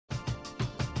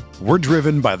We're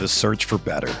driven by the search for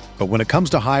better. But when it comes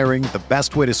to hiring, the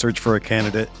best way to search for a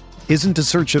candidate isn't to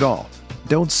search at all.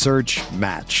 Don't search,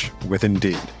 match with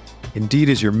Indeed. Indeed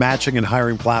is your matching and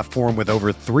hiring platform with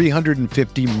over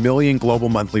 350 million global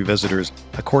monthly visitors,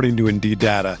 according to Indeed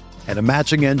data, and a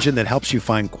matching engine that helps you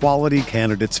find quality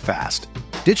candidates fast.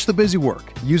 Ditch the busy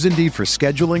work. Use Indeed for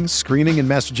scheduling, screening, and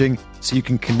messaging so you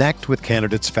can connect with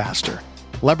candidates faster.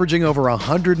 Leveraging over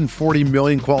 140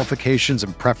 million qualifications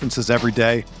and preferences every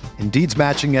day, Indeed's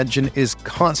matching engine is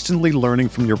constantly learning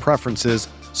from your preferences,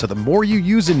 so the more you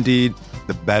use Indeed,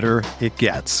 the better it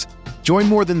gets. Join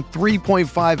more than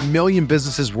 3.5 million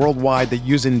businesses worldwide that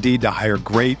use Indeed to hire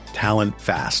great talent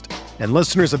fast. And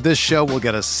listeners of this show will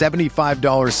get a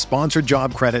 $75 sponsored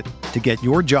job credit to get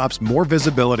your jobs more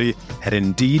visibility at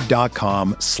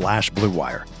Indeed.com/Blue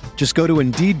Wire. Just go to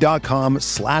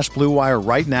Indeed.com/Blue Wire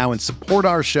right now and support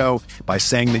our show by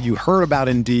saying that you heard about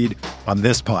Indeed on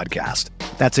this podcast.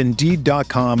 That's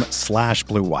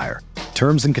Indeed.com/Blue Wire.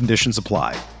 Terms and conditions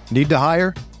apply. Need to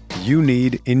hire? You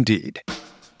need Indeed.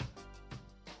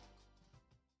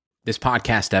 This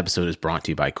podcast episode is brought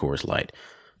to you by Coors Light.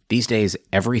 These days,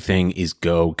 everything is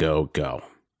go, go, go.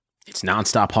 It's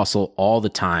nonstop hustle all the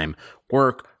time.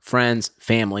 Work, friends,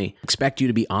 family expect you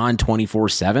to be on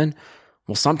 24/7.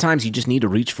 Well, sometimes you just need to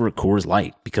reach for a Coors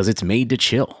Light because it's made to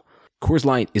chill. Coors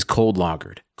Light is cold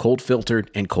lagered, cold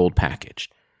filtered, and cold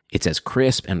packaged. It's as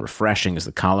crisp and refreshing as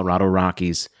the Colorado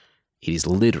Rockies. It is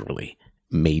literally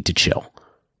made to chill.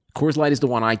 Coors Light is the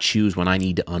one I choose when I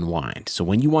need to unwind. So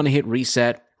when you want to hit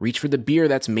reset, reach for the beer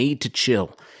that's made to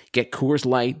chill. Get Coors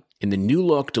Light in the new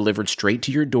look delivered straight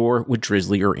to your door with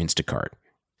Drizzly or Instacart.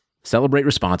 Celebrate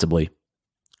responsibly.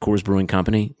 Coors Brewing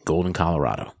Company, Golden,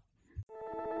 Colorado.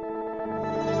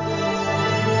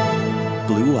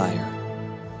 Blue Wire.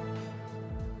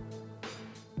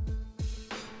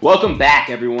 Welcome back,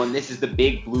 everyone. This is the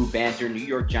Big Blue Banter New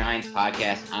York Giants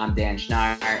podcast. I'm Dan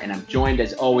Schneider, and I'm joined,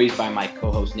 as always, by my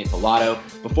co-host, Nick Pilato.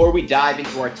 Before we dive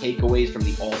into our takeaways from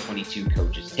the All-22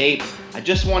 Coaches tape, I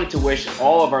just wanted to wish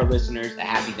all of our listeners a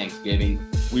happy Thanksgiving.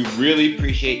 We really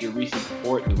appreciate your recent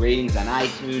support, the ratings on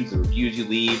iTunes, the reviews you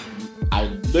leave. I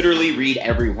literally read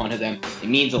every one of them. It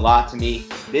means a lot to me.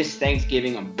 This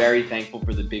Thanksgiving, I'm very thankful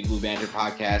for the Big Blue Banter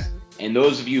podcast and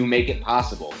those of you who make it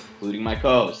possible, including my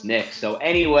co-host, Nick. So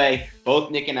anyway,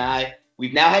 both Nick and I,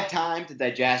 we've now had time to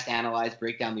digest, analyze,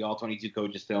 break down the All-22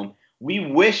 Coaches film. We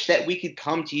wish that we could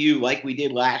come to you like we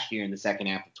did last year in the second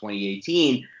half of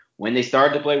 2018 when they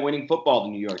started to play winning football,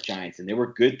 the New York Giants, and there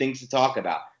were good things to talk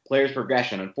about. Players'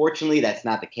 progression. Unfortunately, that's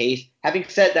not the case. Having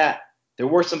said that, there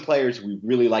were some players we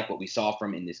really like what we saw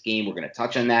from in this game. We're going to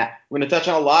touch on that. We're going to touch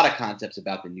on a lot of concepts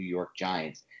about the New York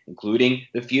Giants, including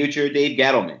the future of Dave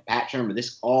Gettleman, Pat Shurmur.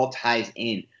 This all ties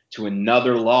in to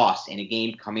another loss in a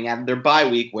game coming out of their bye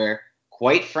week where,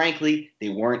 quite frankly, they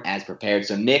weren't as prepared.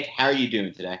 So, Nick, how are you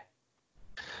doing today?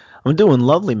 I'm doing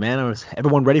lovely, man.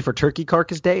 Everyone ready for Turkey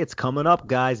Carcass Day? It's coming up,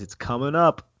 guys. It's coming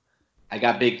up. I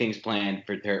got big things planned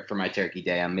for my Turkey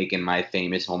Day. I'm making my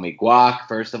famous homemade guac,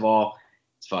 first of all.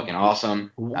 It's fucking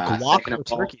awesome. Guac for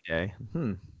Turkey Day.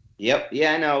 Yep.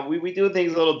 Yeah, I know. We do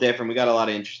things a little different. We got a lot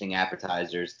of interesting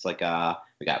appetizers. It's like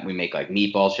we make like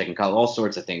meatballs, chicken cutlet, all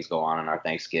sorts of things go on our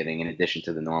Thanksgiving in addition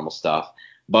to the normal stuff.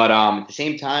 But at the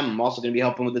same time, I'm also going to be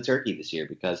helping with the turkey this year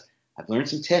because I've learned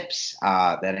some tips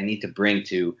that I need to bring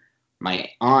to my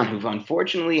aunt, who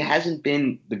unfortunately hasn't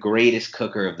been the greatest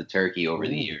cooker of the turkey over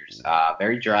the years.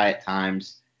 Very dry at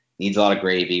times, needs a lot of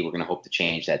gravy. We're going to hope to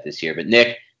change that this year. But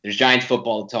Nick, there's Giants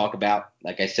football to talk about.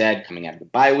 Like I said, coming out of the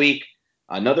bye week.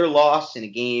 Another loss in a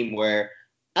game where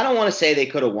I don't want to say they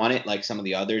could have won it like some of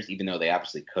the others, even though they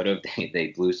obviously could have. They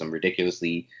blew some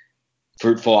ridiculously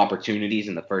fruitful opportunities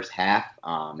in the first half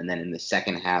and then in the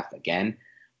second half again.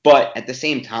 But at the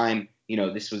same time,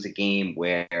 this was a game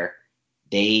where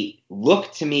they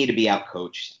looked to me to be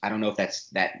outcoached. I don't know if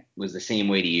that was the same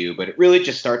way to you, but it really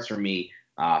just starts for me.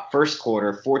 First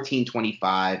quarter,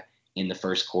 14-25 in the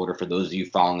first quarter for those of you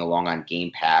following along on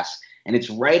Game Pass. And it's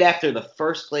right after the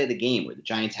first play of the game where the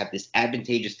Giants have this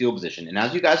advantageous field position. And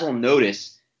as you guys will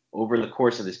notice over the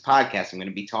course of this podcast, I'm going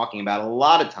to be talking about a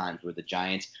lot of times where the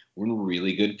Giants were in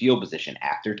really good field position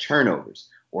after turnovers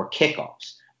or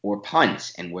kickoffs or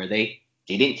punts and where they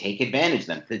didn't take advantage of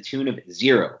them to the tune of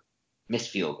 0.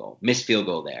 Missed field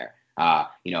goal there.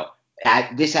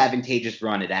 At disadvantageous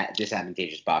run at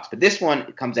disadvantageous box. But this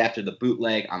one comes after the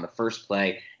bootleg on the first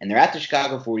play, and they're at the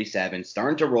Chicago 47,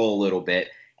 starting to roll a little bit.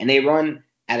 And they run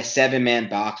at a 7-man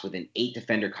box with an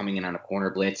 8-defender coming in on a corner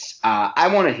blitz. I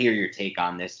want to hear your take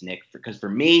on this, Nick, because for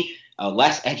me, a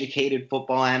less educated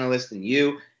football analyst than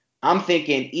you, I'm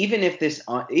thinking even if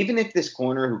this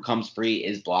corner who comes free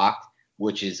is blocked,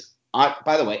 which is,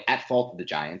 by the way, at fault of the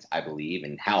Giants, I believe,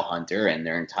 and Hal Hunter and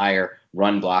their entire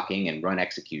run blocking and run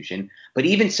execution. But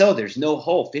even so, there's no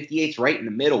hole. 58's right in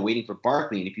the middle waiting for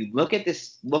Barkley. And if you look at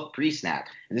this look pre-snap,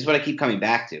 and this is what I keep coming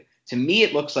back to me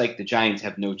it looks like the Giants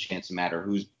have no chance no matter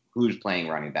who's playing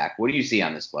running back. What do you see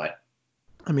on this play?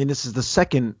 I mean, this is the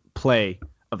second play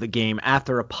of the game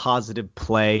after a positive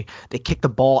play. They kick the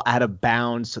ball out of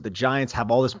bounds, so the Giants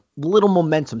have all this little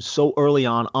momentum so early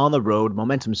on the road.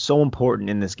 Momentum so important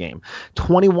in this game.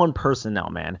 21 personnel,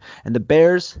 man. And the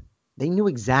Bears, they knew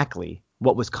exactly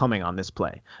what was coming on this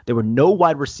play. There were no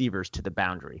wide receivers to the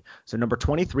boundary. So number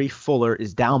 23, Fuller,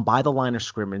 is down by the line of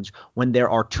scrimmage when there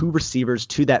are two receivers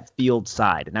to that field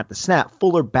side. And at the snap,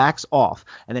 Fuller backs off,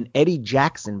 and then Eddie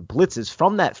Jackson blitzes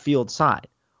from that field side,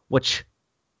 which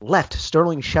left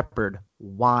Sterling Shepard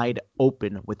wide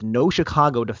open with no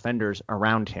Chicago defenders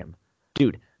around him.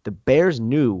 Dude, the Bears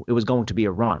knew it was going to be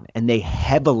a run, and they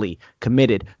heavily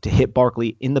committed to hit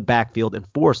Barkley in the backfield and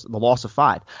force the loss of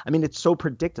 5. I mean, it's so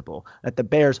predictable that the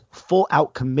Bears full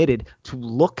out committed to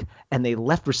look, and they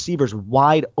left receivers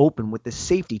wide open with the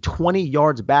safety 20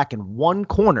 yards back in one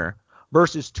corner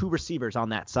versus two receivers on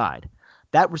that side.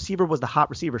 That receiver was the hot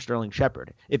receiver, Sterling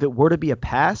Shepard. If it were to be a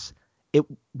pass, it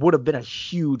would have been a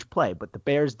huge play, but the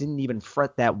Bears didn't even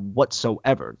fret that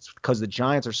whatsoever. It's because the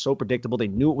Giants are so predictable. They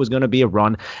knew it was going to be a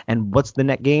run, and what's the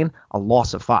net gain? A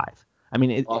loss of 5. I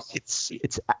mean,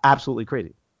 it's absolutely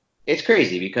crazy. It's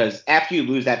crazy because after you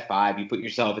lose that 5, you put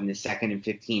yourself in this 2nd and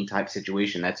 15 type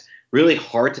situation that's really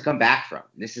hard to come back from.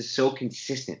 This is so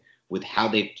consistent with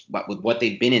what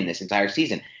they've been in this entire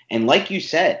season. And like you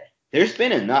said, there's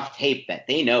been enough tape that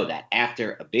they know that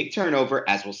after a big turnover,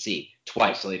 as we'll see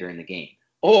twice later in the game,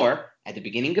 or at the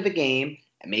beginning of a game,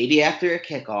 and maybe after a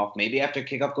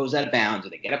kickoff goes out of bounds or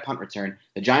they get a punt return,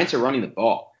 the Giants are running the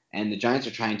ball, and the Giants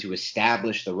are trying to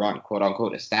establish the run, quote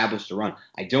unquote, establish the run.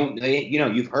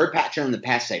 You've heard Pat Shermer in the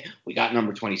past say, we got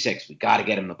number 26, we got to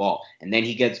get him the ball. And then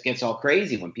he gets all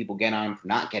crazy when people get on him for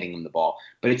not getting him the ball.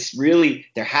 But it's really,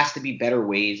 there has to be better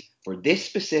ways for this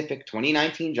specific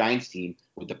 2019 Giants team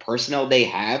with the personnel they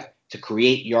have to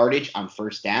create yardage on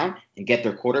first down and get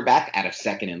their quarterback out of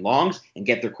 2nd and longs and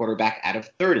get their quarterback out of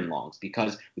 3rd and longs.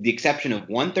 Because with the exception of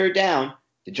 1 3rd down,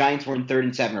 the Giants were in 3rd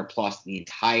and 7 or plus the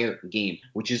entire game,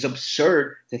 which is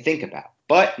absurd to think about.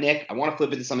 But, Nick, I want to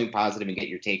flip it to something positive and get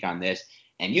your take on this.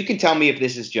 And you can tell me if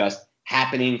this is just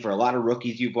happening for a lot of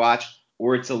rookies you've watched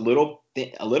or it's a little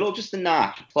just a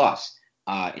notch plus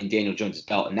in Daniel Jones'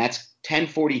 belt. And that's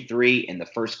 10:43 in the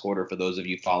first quarter for those of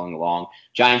you following along.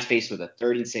 Giants faced with a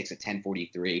 3rd and 6 at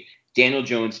 10:43. Daniel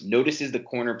Jones notices the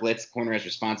corner blitz. Corner has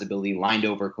responsibility, lined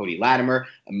over Cody Latimer.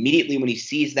 Immediately when he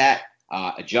sees that,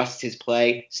 adjusts his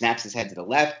play, snaps his head to the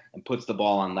left, and puts the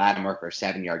ball on Latimer for a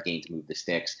 7-yard gain to move the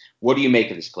sticks. What do you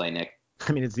make of this play, Nick?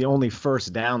 I mean, it's the only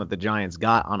first down that the Giants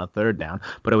got on a 3rd down,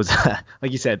 but it was,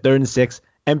 like you said, 3rd and 6,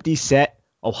 empty set,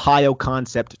 Ohio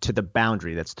concept to the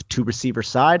boundary. That's the 2 receiver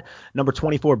side. Number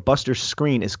 24, Buster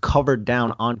Screen, is covered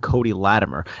down on Cody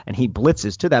Latimer, and he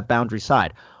blitzes to that boundary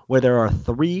side where there are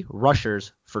 3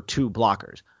 rushers for 2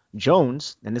 blockers.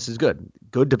 Jones, and this is good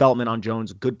development on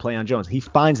Jones, good play on Jones. He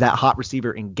finds that hot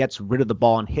receiver and gets rid of the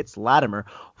ball and hits Latimer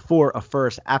for a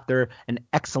first after an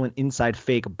excellent inside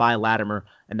fake by Latimer.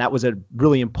 And that was a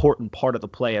really important part of the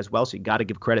play as well. So you got to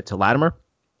give credit to Latimer,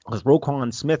 because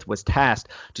Roquan Smith was tasked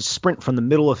to sprint from the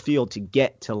middle of the field to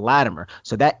get to Latimer.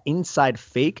 So that inside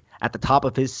fake at the top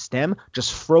of his stem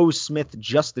just froze Smith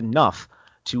just enough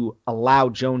to allow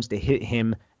Jones to hit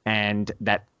him, and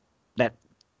that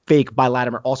fake by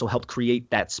Latimer also helped create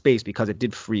that space because it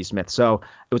did free Smith. So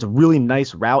it was a really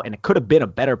nice route, and it could have been a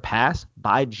better pass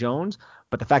by Jones,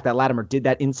 but the fact that Latimer did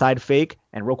that inside fake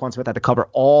and Roquan Smith had to cover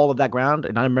all of that ground.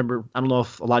 And I don't know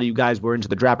if a lot of you guys were into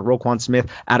the draft, but Roquan Smith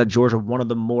out of Georgia, one of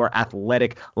the more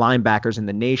athletic linebackers in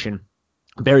the nation,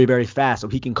 very, very fast, so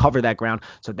he can cover that ground.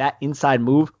 So that inside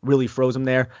move really froze him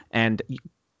there, and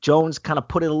Jones kind of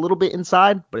put it a little bit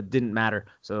inside, but it didn't matter.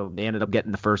 So they ended up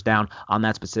getting the first down on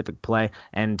that specific play,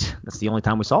 and that's the only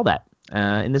time we saw that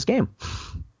in this game.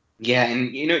 Yeah,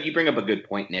 and you bring up a good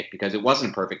point, Nick, because it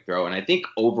wasn't a perfect throw. And I think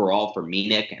overall for me,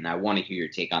 Nick, and I want to hear your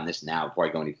take on this now before I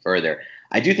go any further,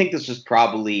 I do think this was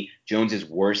probably Jones's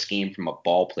worst game from a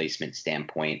ball placement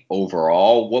standpoint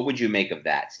overall. What would you make of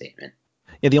that statement?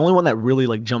 Yeah, the only one that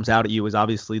really jumps out at you is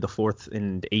obviously the 4th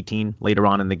and 18 later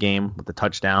on in the game with the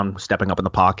touchdown, stepping up in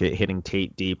the pocket, hitting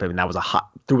Tate deep. I mean, that was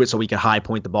threw it so he could high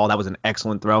point the ball. That was an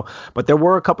excellent throw. But there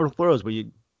were a couple of throws where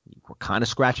you were kind of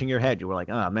scratching your head. You were like,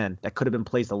 oh, man, that could have been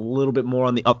placed a little bit more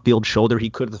on the upfield shoulder. He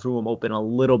could have threw him open a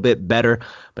little bit better.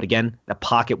 But again, the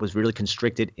pocket was really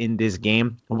constricted in this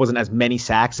game. It wasn't as many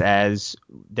sacks as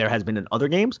there has been in other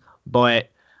games, but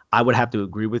I would have to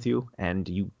agree with you.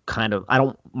 And I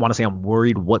don't want to say I'm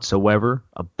worried whatsoever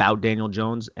about Daniel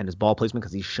Jones and his ball placement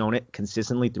because he's shown it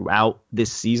consistently throughout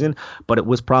this season, but it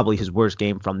was probably his worst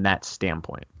game from that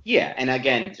standpoint. Yeah, and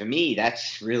again, to me,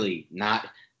 that's really not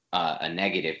a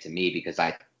negative to me because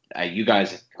you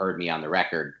guys have heard me on the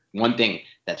record. One thing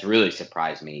that's really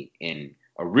surprised me in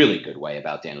a really good way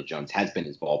about Daniel Jones has been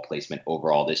his ball placement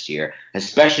overall this year,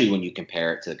 especially when you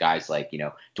compare it to guys like,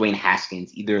 Dwayne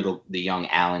Haskins, either the young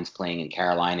Allens playing in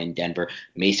Carolina and Denver,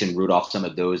 Mason Rudolph, some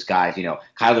of those guys,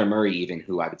 Kyler Murray even,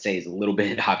 who I would say is a little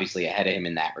bit obviously ahead of him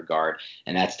in that regard.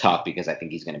 And that's tough because I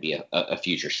think he's going to be a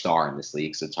future star in this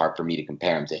league. So it's hard for me to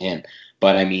compare him to him.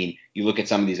 But I mean, you look at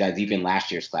some of these guys, even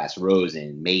last year's class,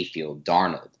 Rosen, Mayfield,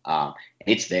 Darnold,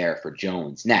 it's there for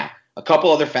Jones. Now, a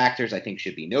couple other factors I think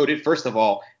should be noted. First of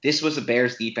all, this was a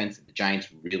Bears defense that the Giants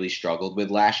really struggled with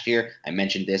last year. I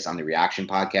mentioned this on the Reaction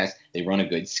podcast. They run a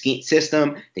good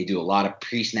system. They do a lot of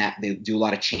pre-snap. They do a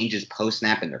lot of changes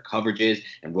post-snap in their coverages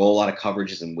and roll a lot of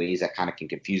coverages in ways that kind of can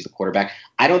confuse the quarterback.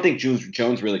 I don't think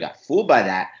Jones really got fooled by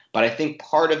that, but I think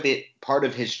part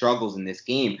of his struggles in this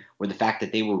game were the fact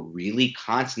that they were really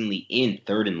constantly in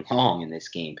 3rd and long in this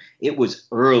game. It was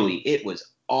early. It was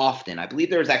often. I believe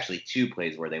there was actually 2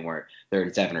 plays where they weren't 3rd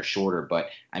and 7 or shorter, but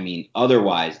I mean,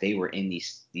 otherwise they were in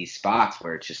these spots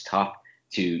where it's just tough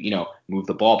to, move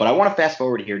the ball. But I want to fast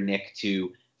forward here, Nick,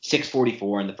 to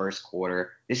 6:44 in the first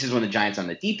quarter. This is when the Giants on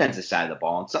the defensive side of the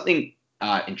ball, and something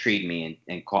intrigued me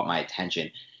and caught my attention.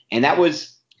 And that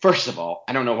was, first of all,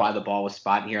 I don't know why the ball was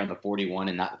spotted here on the 41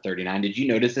 and not the 39. Did you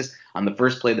notice this? On the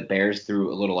first play, the Bears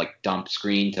threw a little dump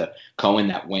screen to Cohen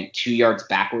that went 2 yards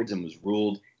backwards and was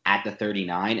ruled at the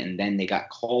 39, and then they got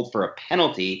called for a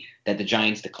penalty that the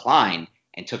Giants declined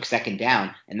and took 2nd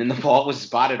down, and then the ball was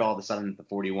spotted all of a sudden at the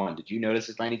 41. Did you notice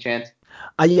this by any chance?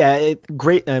 Yeah,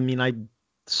 great. I mean, I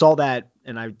saw that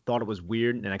and I thought it was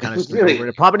weird, and I kind of really?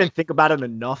 I probably didn't think about it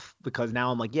enough because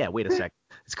now I'm like, yeah, wait a sec,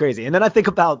 it's crazy. And then I think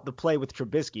about the play with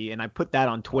Trubisky, and I put that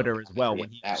on Twitter as well. When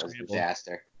that was a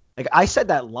disaster. I said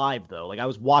that live though, I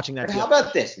was watching that. But how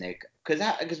about this, Nick?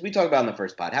 Because we talked about it in the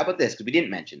first pod. How about this? Because we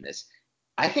didn't mention this.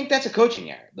 I think that's a coaching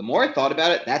error. The more I thought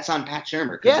about it, that's on Pat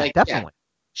Shurmur. Yeah, definitely. Yeah,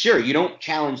 sure, you don't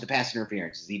challenge the pass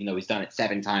interferences, even though he's done it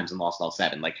 7 times and lost all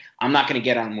 7. I'm not going to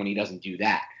get on when he doesn't do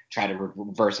that, try to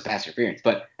reverse a pass interference.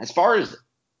 But as far as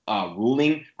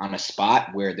ruling on a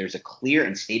spot where there's a clear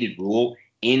and stated rule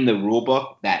in the rule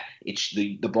book that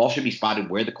the ball should be spotted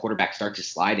where the quarterback starts his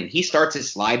slide, and he starts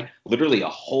his slide literally a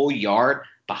whole yard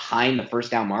behind the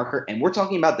first down marker, and we're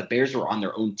talking about the Bears were on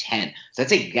their own 10. So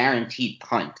that's a guaranteed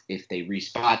punt if they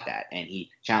respot that, and he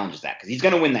challenges that because he's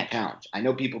going to win that challenge. I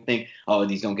know people think, oh,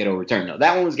 these don't get overturned. No,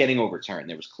 that one was getting overturned.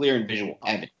 There was clear and visual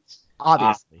evidence.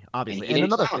 Obviously. And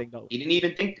another thing, though. He didn't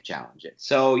even think to challenge it.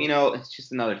 So, it's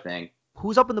just another thing.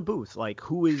 Who's up in the booth?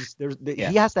 Who is there?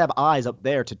 He has to have eyes up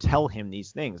there to tell him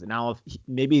these things. And now if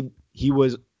maybe he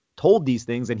was told these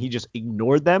things and he just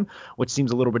ignored them, which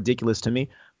seems a little ridiculous to me,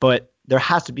 but there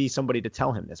has to be somebody to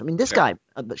tell him this. I mean, this guy,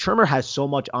 Shurmur, has so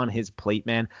much on his plate,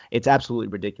 man. It's absolutely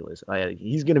ridiculous.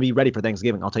 He's going to be ready for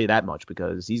Thanksgiving, I'll tell you that much,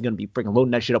 because he's going to be freaking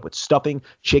loading that shit up with stuffing,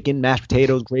 chicken, mashed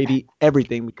potatoes, gravy,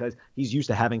 everything, because he's used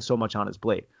to having so much on his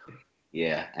plate.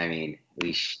 Yeah, I mean,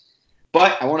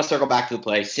 but I want to circle back to the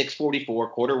play.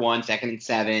 6:44, quarter 1, 2nd and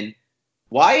 7.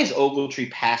 Why is Ogletree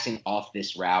passing off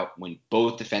this route when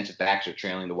both defensive backs are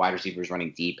trailing, the wide receivers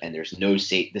running deep, and there's no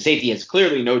safety? The safety has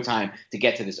clearly no time to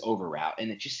get to this over route. And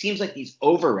it just seems like these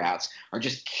over routes are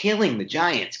just killing the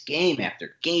Giants game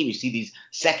after game. You see these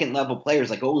second-level players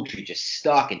like Ogletree just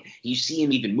stuck, and you see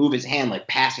him even move his hand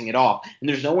passing it off, and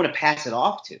there's no one to pass it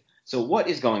off to. So what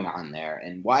is going on there,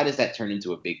 and why does that turn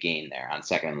into a big gain there on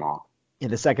 2nd and long? In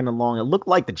the 2nd and long, it looked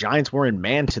like the Giants were in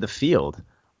man to the field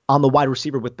on the wide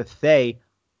receiver with Bethea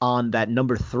on that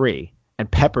number 3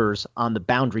 and Peppers on the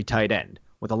boundary tight end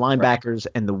with the linebackers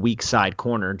and the weak side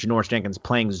corner, Janoris Jenkins,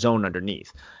 playing zone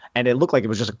underneath. And it looked like it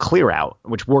was just a clear out,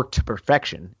 which worked to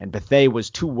perfection. And Bethea was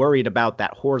too worried about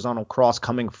that horizontal cross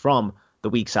coming from the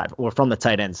weak side or from the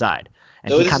tight end side.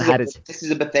 And so he kind of had this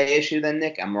is a Bethea issue then,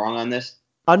 Nick? I'm wrong on this?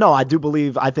 No, I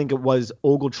think it was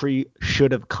Ogletree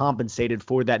should have compensated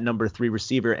for that number 3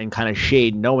 receiver and kind of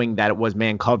shade, knowing that it was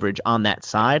man coverage on that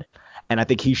side. And I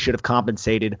think he should have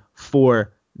compensated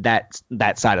for that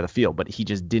side of the field, but he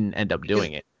just didn't end up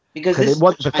doing it. Because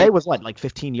Bethea was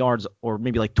 15 yards or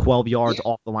maybe 12 yards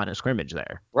off the line of scrimmage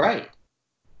there. Right.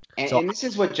 And this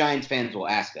is what Giants fans will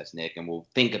ask us, Nick, and will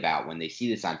think about when they see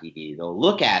this on TV. They'll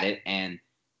look at it and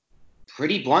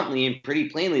pretty bluntly and pretty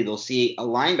plainly, they'll see a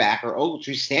linebacker,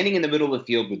 Ogletree, standing in the middle of the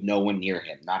field with no one near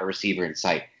him, not a receiver in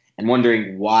sight, and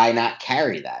wondering why not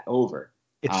carry that over.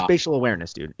 It's spatial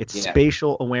awareness, dude. It's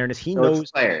spatial awareness. He knows.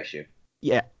 It's a player issue.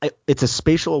 Yeah, it's a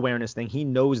spatial awareness thing. He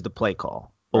knows the play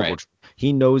call. Right.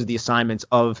 He knows the assignments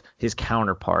of his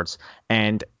counterparts,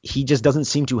 and he just doesn't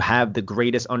seem to have the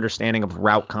greatest understanding of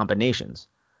route combinations,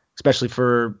 especially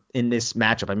in this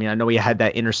matchup. I mean, I know he had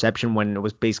that interception when it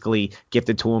was basically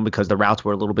gifted to him because the routes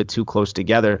were a little bit too close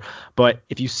together. But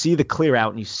if you see the clear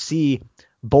out and you see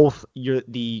both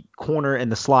the corner and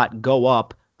the slot go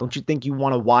up, don't you think you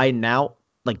want to widen out?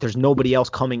 Like there's nobody else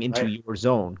coming into your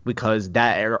zone because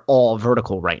they're all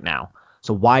vertical right now.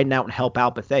 So widen out and help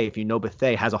out Bethea if you know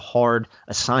Bethea has a hard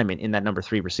assignment in that number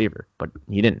 3 receiver, but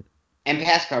he didn't. And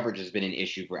pass coverage has been an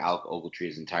issue for Alec Ogletree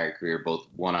his entire career, both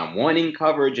one-on-one in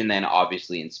coverage and then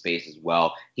obviously in space as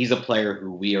well. He's a player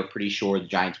who we are pretty sure the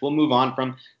Giants will move on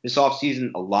from this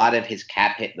offseason. A lot of his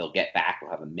cap hit they'll get back. We'll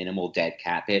have a minimal dead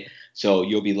cap hit. So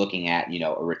you'll be looking at,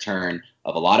 a return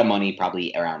of a lot of money,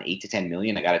 probably around $8 to $10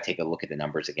 million. I got to take a look at the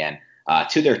numbers again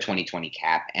to their 2020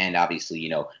 cap. And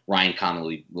obviously, Ryan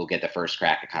Connolly will get the first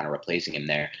crack at kind of replacing him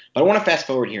there. But I want to fast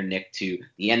forward here, Nick, to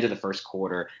the end of the first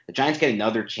quarter. The Giants get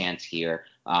another chance here.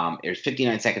 There's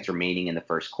 59 seconds remaining in the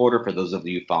first quarter. For those of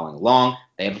you following along,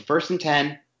 they have a 1st and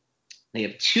 10. They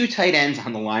have 2 tight ends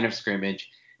on the line of scrimmage.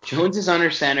 Jones is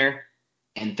under center,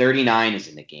 and 39 is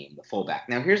in the game, the fullback.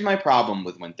 Now, here's my problem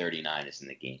with when 39 is in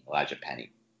the game, Elijah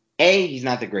Penny. A, he's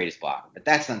not the greatest blocker, but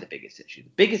that's not the biggest issue. The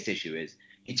biggest issue is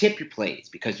you tip your plays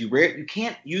because you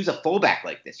can't use a fullback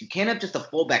like this. You can't have just a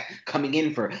fullback coming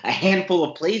in for a handful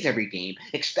of plays every game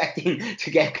expecting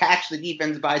to catch the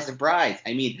defense by surprise.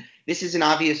 I mean, this is an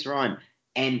obvious run,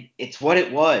 and it's what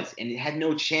it was, and it had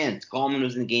no chance. Gallman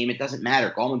was in the game. It doesn't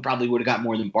matter. Gallman probably would have got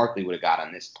more than Barkley would have got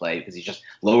on this play because he just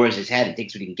lowers his head and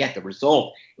takes what he can get. The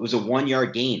result, it was a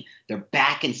 1-yard gain. They're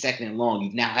back in 2nd and long.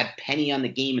 You've now had Penny on the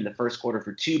game in the first quarter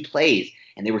for 2 plays,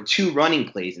 and they were 2 running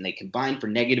plays, and they combined for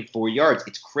 -4 yards.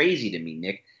 It's crazy to me,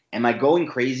 Nick. Am I going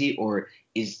crazy, or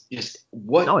is just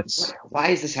what? No,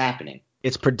 why is this happening?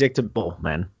 It's predictable,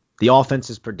 man. The offense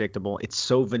is predictable. It's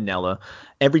so vanilla.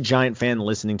 Every Giant fan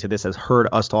listening to this has heard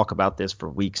us talk about this for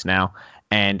weeks now,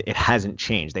 and it hasn't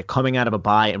changed. They're coming out of a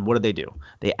bye, and what do?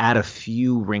 They add a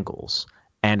few wrinkles.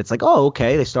 And it's like, oh,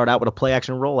 okay, they start out with a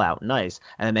play-action rollout. Nice.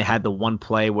 And then they had the one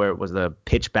play where it was the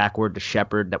pitch backward to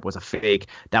Shepard that was a fake.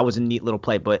 That was a neat little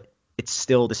play, but it's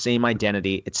still the same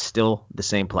identity. It's still the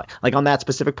same play. Like on that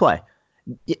specific play,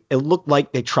 it looked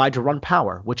like they tried to run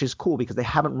power, which is cool because they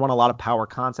haven't run a lot of power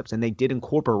concepts, and they did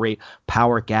incorporate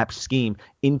power gap scheme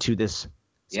into this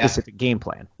specific game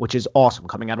plan, which is awesome.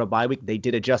 Coming out of a bye week, they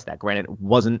did adjust that. Granted, it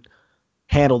wasn't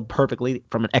handled perfectly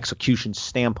from an execution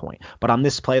standpoint. But on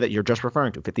this play that you're just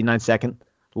referring to, 59 seconds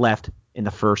left in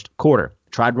the first quarter,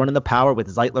 tried running the power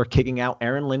with Zeitler kicking out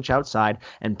Aaron Lynch outside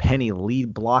and Penny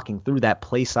lead blocking through that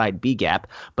play side B gap,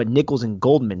 but Nichols and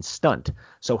Goldman stunt.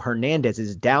 So Hernandez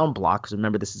is down block, because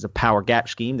remember, this is a power gap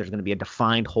scheme. There's going to be a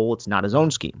defined hole. It's not his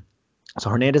own scheme. So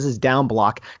Hernandez's down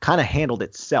block kind of handled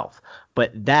itself,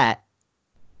 but that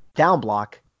down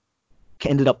block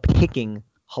ended up picking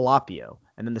Jalapio.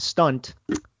 And then the stunt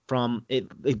from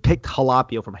it picked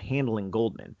Jalapio from handling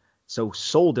Goldman. So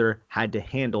Solder had to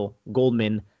handle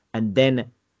Goldman, and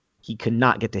then he could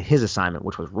not get to his assignment,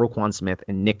 which was Roquan Smith,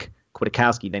 and Nick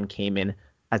Kwiatkowski then came in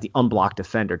as the unblocked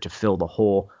defender to fill the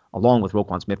hole along with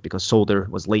Roquan Smith because Solder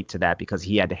was late to that because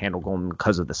he had to handle Goldman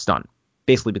because of the stunt.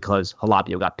 Basically because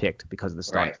Jalapio got picked because of the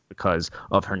stunt, because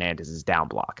of Hernandez's down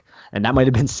block. And that might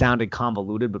have been sounded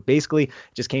convoluted, but basically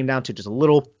it just came down to just a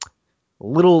little, I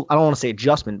don't want to say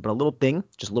adjustment, but a little thing,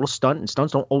 just a little stunt, and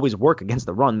stunts don't always work against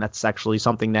the run. That's actually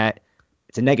something that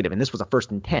it's a negative, and this was a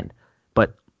 1st and 10,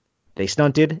 but they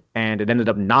stunted, and it ended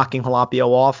up knocking Jalapio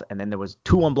off, and then there was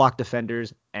 2 unblocked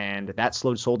defenders, and that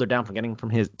slowed Solder down from getting from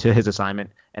his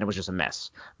assignment, and it was just a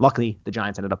mess. Luckily, the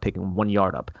Giants ended up picking 1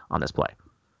 yard up on this play.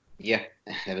 Yeah,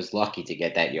 I was lucky to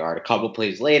get that yard. A couple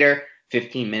plays later,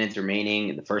 15 minutes remaining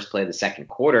in the first play of the second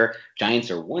quarter,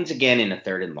 Giants are once again in a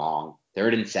 3rd and long.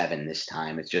 3rd and 7 this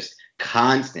time. It's just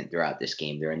constant throughout this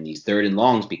game. They're in these 3rd and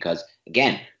longs because,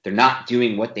 again, they're not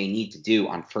doing what they need to do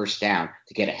on first down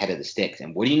to get ahead of the sticks.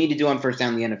 And what do you need to do on first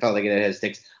down in the NFL to get ahead of the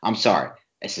sticks? I'm sorry.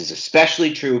 This is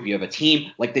especially true if you have a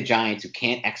team like the Giants who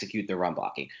can't execute their run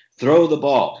blocking. Throw the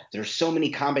ball. There are so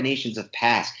many combinations of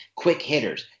pass, quick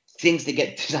hitters, things to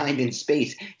get designed in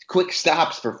space, quick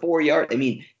stops for 4 yards. I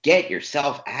mean, get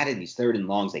yourself out of these 3rd and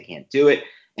longs. They can't do it.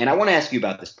 And I want to ask you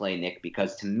about this play, Nick,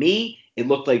 because to me, it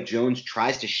looked like Jones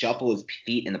tries to shuffle his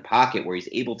feet in the pocket where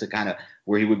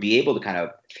he would be able to kind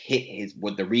of hit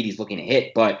what the read he's looking to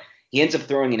hit, but he ends up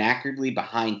throwing inaccurately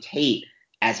behind Tate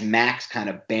as Max kind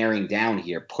of bearing down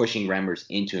here, pushing Remmers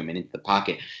into him and into the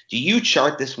pocket. Do you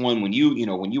chart this one when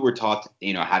you were taught,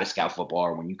 how to scout football,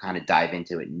 or when you kind of dive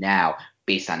into it now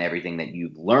based on everything that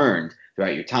you've learned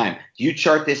throughout your time? Do you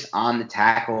chart this on the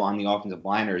tackle, on the offensive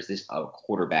line, or is this a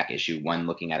quarterback issue when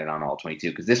looking at it on all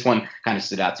 22? Because this one kind of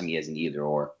stood out to me as an either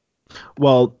or.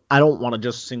 Well, I don't want to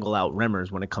just single out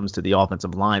Remmers when it comes to the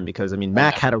offensive line because,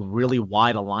 Mack had a really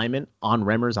wide alignment on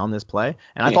Remmers on this play,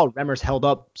 and I thought Remmers held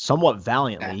up somewhat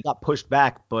valiantly. Yeah. He got pushed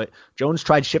back, but Jones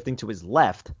tried shifting to his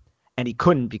left, and he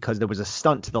couldn't because there was a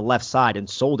stunt to the left side, and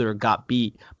Solder got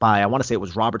beat by, I want to say it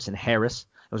was Robertson Harris.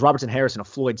 It was Robertson Harris in a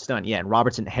Floyd stunt, and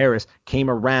Robertson Harris came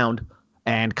around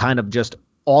and kind of just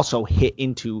also hit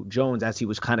into Jones as he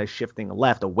was kind of shifting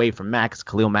left away from Max.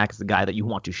 Khalil Mack is the guy that you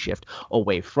want to shift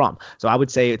away from. So I would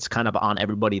say it's kind of on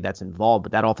everybody that's involved,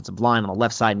 but that offensive line on the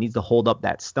left side needs to hold up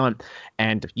that stunt.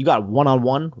 And you got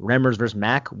one-on-one Remmers versus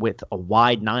Mack with a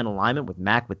wide 9 alignment with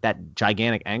Mack with that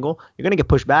gigantic angle, you're going to get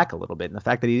pushed back a little bit. And the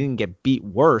fact that he didn't get beat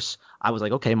worse, I was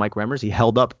like, okay, Mike Remmers, he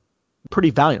held up pretty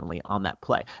valiantly on that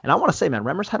play. And I want to say, man,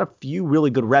 Remmers had a few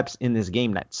really good reps in this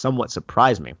game that somewhat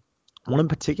surprised me. One in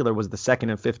particular was the 2nd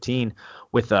and 15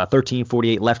 with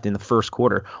 13:48 left in the first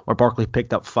quarter where Barkley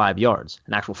picked up 5 yards,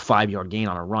 an actual 5-yard gain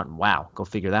on a run. Wow, go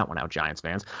figure that one out, Giants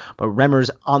fans. But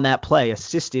Remmers on that play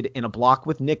assisted in a block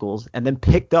with Nichols and then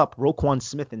picked up Roquan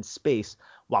Smith in space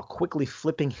while quickly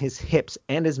flipping his hips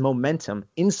and his momentum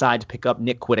inside to pick up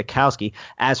Nick Kwiatkowski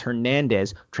as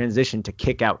Hernandez transitioned to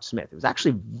kick out Smith. It was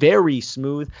actually very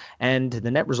smooth, and the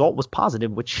net result was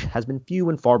positive, which has been few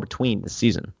and far between this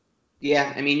season.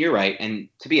 Yeah, you're right. And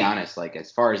to be honest,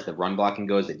 as far as the run blocking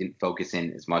goes, they didn't focus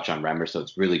in as much on Remmers, so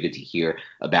it's really good to hear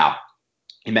about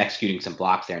him executing some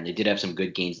blocks there. And they did have some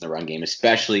good gains in the run game,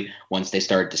 especially once they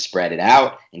started to spread it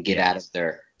out and get out of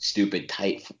their stupid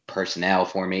tight personnel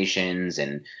formations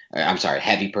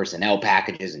heavy personnel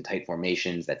packages and tight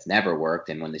formations. That's never worked.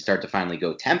 And when they start to finally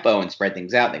go tempo and spread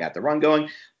things out, they got the run going.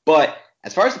 But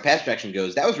as far as the pass protection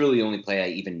goes, that was really the only play I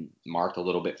even marked a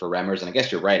little bit for Remmers. And I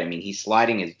guess you're right. He's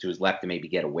sliding to his left to maybe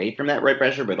get away from that right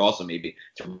pressure, but also maybe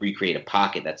to recreate a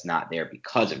pocket that's not there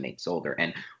because of Nate Solder.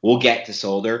 And we'll get to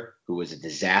Solder, who was a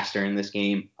disaster in this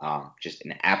game, just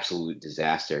an absolute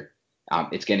disaster.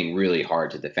 It's getting really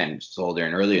hard to defend Solder,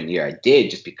 and earlier in the year I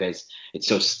did just because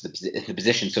the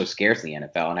position's so scarce in the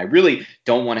NFL, and I really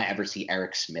don't want to ever see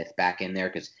Eric Smith back in there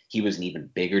because he was an even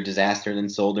bigger disaster than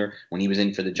Solder when he was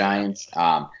in for the Giants.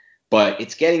 But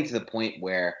it's getting to the point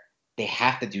where they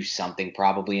have to do something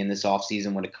probably in this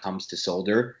offseason when it comes to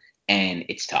Solder, and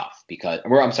it's tough when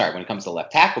it comes to the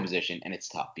left tackle position, and it's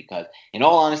tough because, in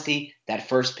all honesty, that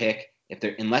first pick,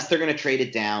 unless they're going to trade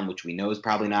it down, which we know is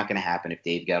probably not going to happen if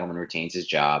Dave Gettleman retains his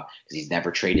job, because he's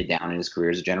never traded down in his career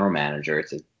as a general manager.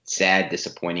 It's a sad,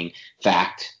 disappointing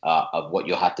fact of what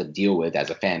you'll have to deal with as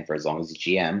a fan for as long as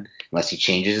he's GM, unless he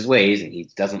changes his ways, and he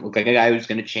doesn't look like a guy who's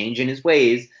going to change in his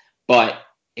ways. But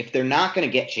if they're not going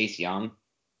to get Chase Young,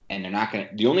 and they're not going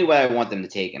to – the only way I want them to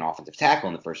take an offensive tackle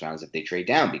in the first round is if they trade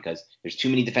down, because there's too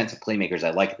many defensive playmakers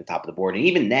I like at the top of the board. And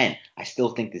even then, I still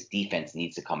think this defense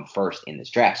needs to come first in this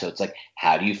draft. So it's like,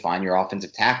 how do you find your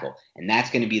offensive tackle? And that's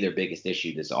going to be their biggest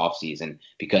issue this offseason,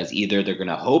 because either they're going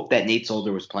to hope that Nate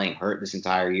Solder was playing hurt this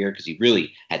entire year because he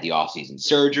really had the offseason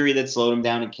surgery that slowed him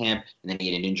down in camp, and then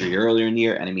he had an injury earlier in the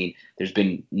year. And, there's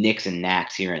been nicks and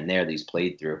knacks here and there that he's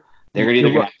played through. They're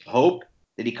either going to hope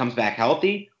that he comes back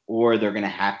healthy, or they're going to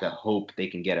have to hope they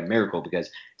can get a miracle, because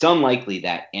it's unlikely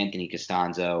that Anthony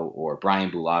Costanzo or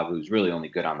Brian Bulaga, who's really only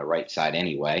good on the right side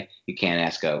anyway. You can't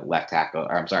ask a right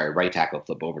tackle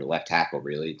flip over to left tackle,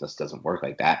 really. It just doesn't work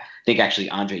like that. I think actually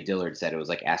Andre Dillard said it was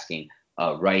like asking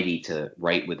a righty to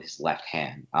write with his left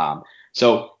hand.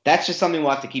 So that's just something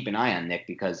we'll have to keep an eye on, Nick,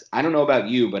 because I don't know about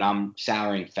you, but I'm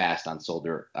souring fast on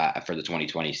Solder for the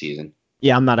 2020 season.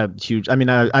 Yeah, I'm not a huge –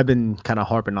 I've been kind of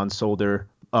harping on Solder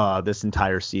this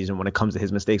entire season when it comes to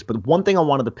his mistakes. But one thing I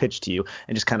wanted to pitch to you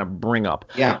and just kind of bring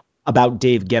up about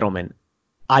Dave Gettleman,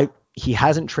 he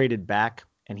hasn't traded back,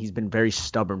 and he's been very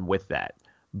stubborn with that.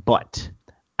 But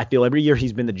I feel every year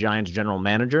he's been the Giants general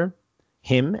manager,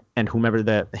 him and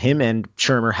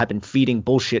Shermer have been feeding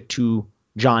bullshit to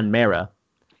John Mara,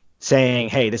 saying,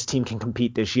 hey, this team can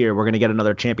compete this year. We're going to get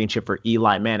another championship for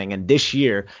Eli Manning. And this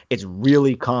year it's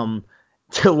really come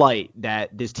to light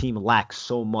that this team lacks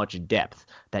so much depth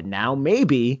that now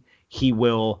maybe he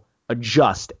will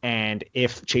adjust. And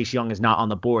if Chase Young is not on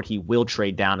the board, he will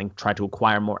trade down and try to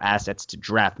acquire more assets to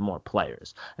draft more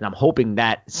players. And I'm hoping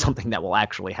that's something that will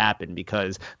actually happen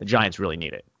because the Giants really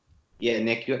need it. Yeah,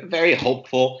 Nick, you have a very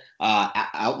hopeful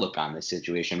outlook on this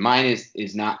situation. Mine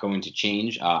is not going to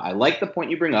change. I like the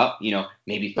point you bring up.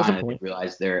 Maybe finally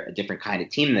realize they're a different kind of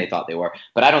team than they thought they were.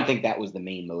 But I don't think that was the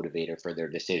main motivator for their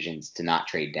decisions to not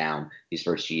trade down these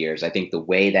first few years. I think the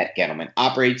way that Gettleman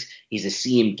operates, he's a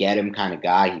see him, get him kind of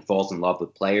guy. He falls in love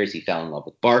with players. He fell in love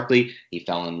with Barkley. He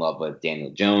fell in love with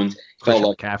Daniel Jones.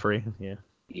 McCaffrey. Yeah.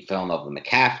 He fell in love with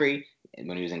McCaffrey. And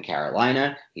when he was in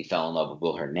Carolina, he fell in love with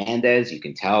Will Hernandez. You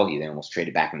can tell he then almost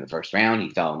traded back in the first round. He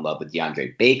fell in love with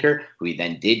DeAndre Baker, who he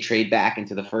then did trade back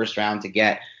into the first round to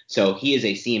get. So he is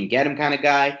a see him, get him kind of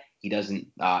guy. He doesn't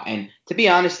and to be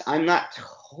honest, I'm not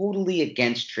totally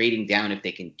against trading down if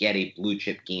they can get a blue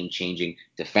chip game-changing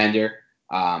defender.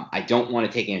 I don't want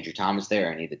to take Andrew Thomas there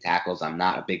or any of the tackles. I'm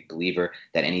not a big believer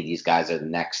that any of these guys are the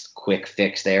next quick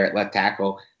fix there at left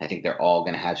tackle. I think they're all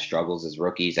going to have struggles as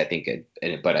rookies. But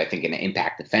I think an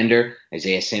impact defender,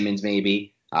 Isaiah Simmons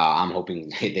maybe. I'm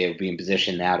hoping they'll be in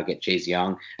position now to get Chase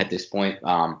Young at this point.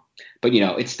 But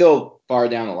it's still far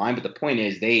down the line. But the point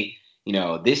is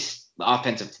this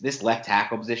left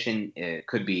tackle position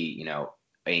could be,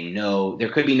 there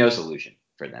could be no solution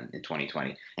for them in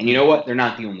 2020. And you know what? They're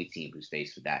not the only team who's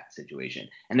faced with that situation.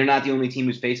 And they're not the only team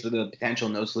who's faced with a potential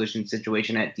no solution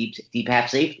situation at deep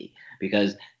half safety.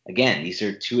 Because, again, these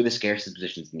are two of the scarcest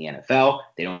positions in the NFL.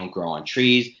 They don't grow on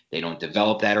trees. They don't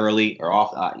develop that early or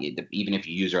off, even if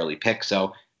you use early picks.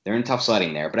 So they're in tough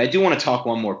sledding there. But I do want to talk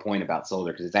one more point about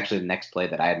Solder because it's actually the next play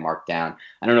that I had marked down.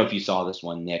 I don't know if you saw this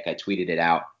one, Nick. I tweeted it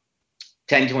out.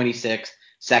 10:26.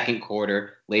 Second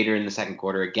quarter, later in the second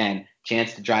quarter, again,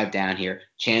 chance to drive down here,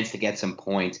 chance to get some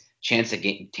points, chance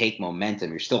to take momentum.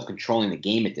 You're still controlling the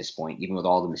game at this point, even with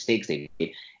all the mistakes they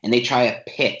made. And they try a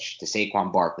pitch to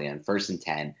Saquon Barkley on 1st and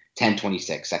 10,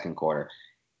 10:26, second quarter.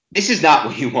 This is not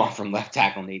what you want from left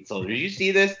tackle Nate Solder. Did you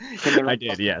see this? I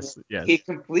did, yes. He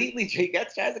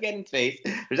tries to get in face.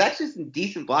 There's actually some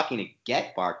decent blocking to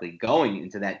get Barkley going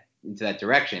into that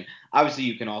direction. Obviously,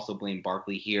 you can also blame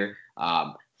Barkley here.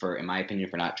 In my opinion,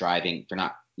 for not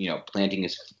planting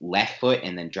his left foot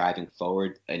and then driving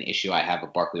forward, an issue I have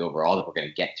with Barkley overall that we're going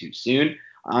to get to soon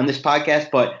on this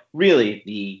podcast. But really,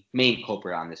 the main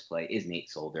culprit on this play is Nate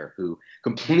Solder, who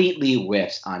completely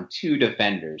whiffs on two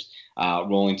defenders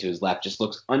rolling to his left. Just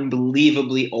looks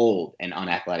unbelievably old and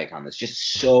unathletic on this.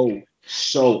 Just so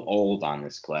old on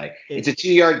this play. It's a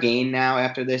 2-yard gain now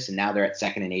after this, and now they're at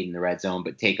 2nd and 8 in the red zone.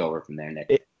 But take over from there,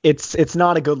 Nick. It's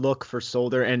not a good look for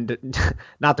Solder, and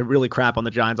not to really crap on the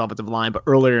Giants offensive line, but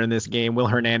earlier in this game, Will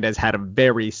Hernandez had a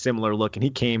very similar look, and he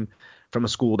came from a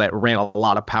school that ran a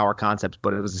lot of power concepts,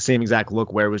 but it was the same exact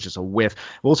look where it was just a whiff.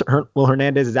 Will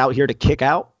Hernandez is out here to kick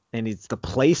out, and he's the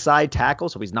play side tackle,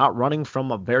 so he's not running from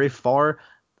a very far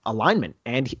alignment,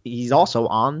 and he's also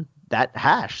on that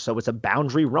hash, so it's a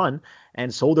boundary run,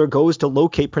 and Solder goes to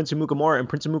locate Prince Amukamara, and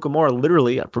Prince Amukamara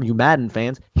literally, for you Madden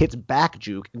fans, hits back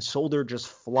juke, and Solder just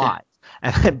flies.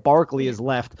 And then Barkley is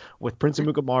left with Prince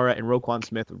Amukamara and Roquan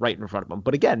Smith right in front of him.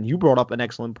 But again, you brought up an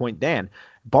excellent point, Dan.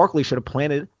 Barkley should have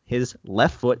planted his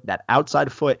left foot, that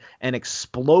outside foot, and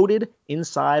exploded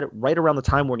inside right around the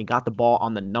time when he got the ball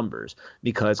on the numbers,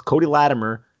 because Cody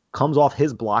Latimer comes off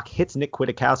his block, hits Nick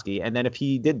Kwiatkowski, and then if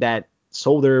he did that,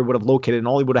 Solder would have located, and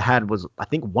all he would have had was, I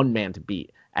think, one man to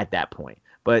beat at that point.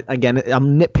 But again,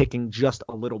 I'm nitpicking just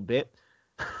a little bit.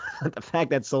 The fact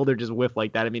that Solder just whiffed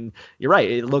like that, I mean, you're right.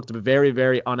 It looked very,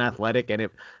 very unathletic, and it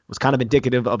was kind of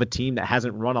indicative of a team that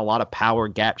hasn't run a lot of power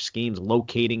gap schemes,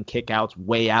 locating kickouts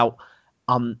way out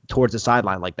towards the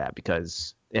sideline like that,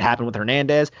 because it happened with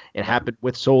Hernandez. It happened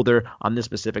with Solder on this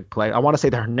specific play. I want to say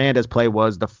the Hernandez play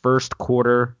was the first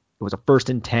quarter. It was a 1st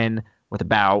and 10 with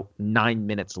about 9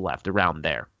 minutes left, around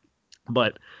there.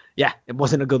 But, yeah, it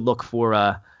wasn't a good look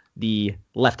for the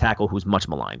left tackle, who's much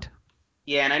maligned.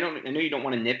 Yeah, and I know you don't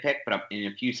want to nitpick, but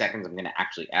in a few seconds I'm going to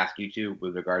actually ask you to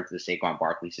with regards to the Saquon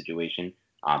Barkley situation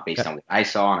based on what I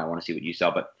saw, and I want to see what you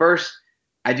saw. But first,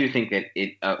 I do think that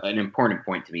an important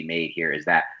point to be made here is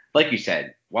that, like you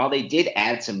said, while they did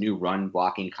add some new run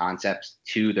blocking concepts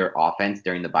to their offense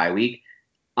during the bye week,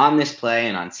 on this play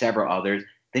and on several others,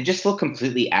 they just look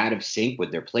completely out of sync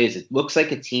with their plays. It looks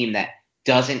like a team that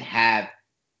doesn't have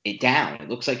it down. It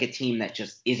looks like a team that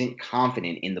just isn't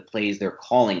confident in the plays they're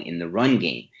calling in the run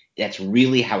game. that's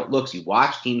really how it looks. You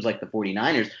watch teams like the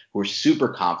 49ers who are super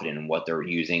confident in what they're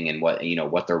using and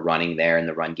what they're running there in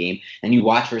the run game. And you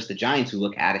watch versus the Giants who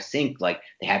look out of sync, like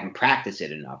they haven't practiced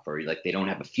it enough, or like they don't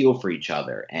have a feel for each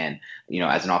other. And,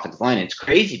 as an offensive line, it's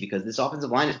crazy because this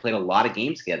offensive line has played a lot of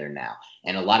games together now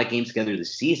and a lot of games together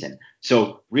this season.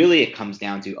 So really it comes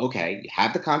down to, okay, you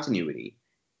have the continuity.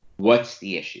 What's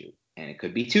the issue? And it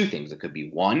could be two things. It could be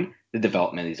one, the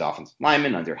development of these offensive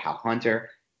linemen under Hal Hunter.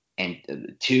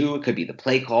 And two, it could be the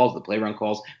play calls, the play run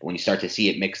calls. But when you start to see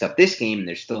it mix up this game and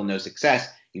there's still no success,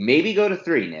 you maybe go to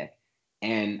three, Nick.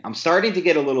 And I'm starting to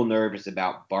get a little nervous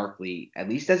about Barkley, at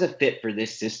least as a fit for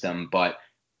this system. But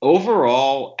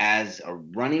overall, as a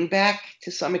running back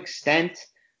to some extent,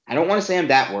 I don't want to say I'm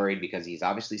that worried because he's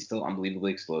obviously still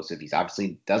unbelievably explosive. He's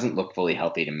obviously doesn't look fully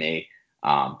healthy to me.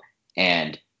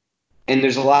 And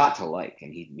there's a lot to like,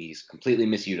 and he's completely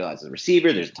misutilized as a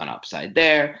receiver. There's a ton of upside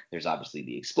there. There's obviously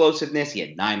the explosiveness. He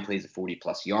had 9 plays of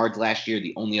 40-plus yards last year.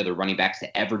 The only other running backs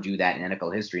to ever do that in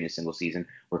NFL history in a single season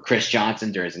were Chris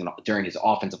Johnson during his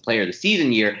Offensive Player of the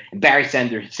Season year and Barry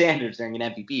Sanders during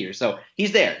an MVP year. So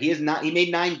he's there. He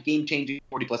made 9 game-changing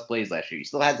 40-plus plays last year. He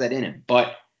still has that in him.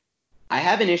 But I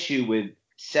have an issue with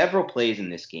several plays in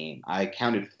this game. I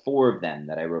counted 4 of them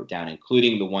that I wrote down,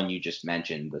 including the one you just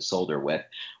mentioned, the shoulder width,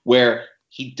 where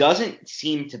he doesn't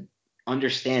seem to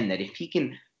understand that if he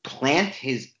can plant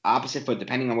his opposite foot,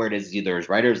 depending on where it is, either his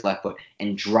right or his left foot,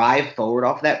 and drive forward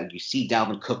off that, what you see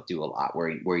Dalvin Cook do a lot, where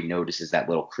he notices that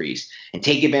little crease, and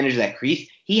take advantage of that crease,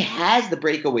 he has the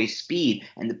breakaway speed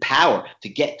and the power to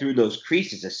get through those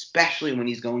creases, especially when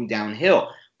he's going downhill.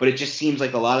 But it just seems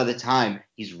like a lot of the time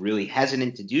he's really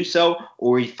hesitant to do so,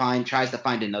 or he tries to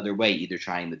find another way, either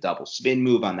trying the double spin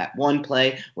move on that one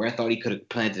play where I thought he could have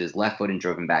planted his left foot and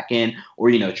drove him back in,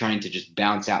 or trying to just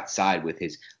bounce outside with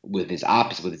his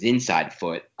inside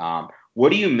foot. What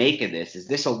do you make of this? Is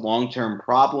this a long-term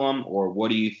problem, or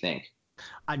what do you think?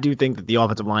 I do think that the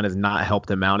offensive line has not helped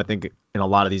him out. I think in a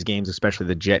lot of these games, especially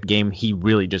the Jet game, he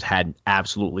really just had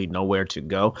absolutely nowhere to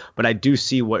go. But I do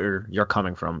see where you're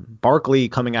coming from. Barkley,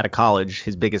 coming out of college,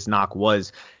 his biggest knock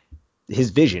was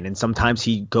his vision. And sometimes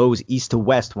he goes east to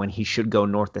west when he should go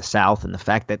north to south. And the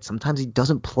fact that sometimes he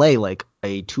doesn't play like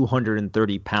a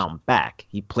 230-pound back.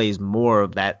 He plays more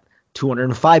of that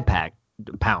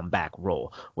 205-pound back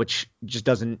role, which just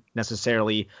doesn't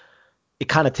necessarily – it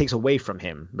kind of takes away from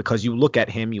him, because you look at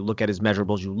him, you look at his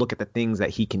measurables, you look at the things that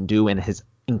he can do and his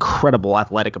incredible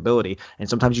athletic ability. And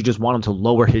sometimes you just want him to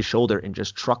lower his shoulder and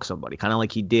just truck somebody, kind of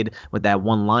like he did with that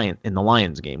one Lion in the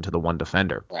Lions game to the one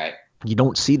defender. Right. You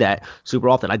don't see that super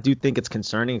often. I do think it's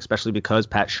concerning, especially because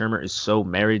Pat Shurmur is so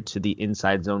married to the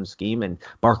inside zone scheme, and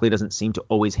Barkley doesn't seem to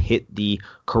always hit the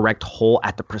correct hole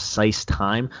at the precise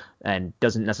time and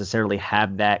doesn't necessarily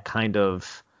have that kind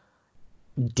of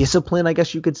discipline, I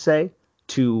guess you could say,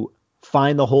 to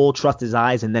find the hole, trust his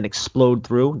eyes, and then explode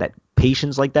through. That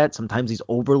patience like that. Sometimes he's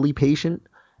overly patient.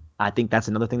 I think that's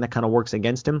another thing that kind of works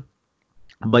against him.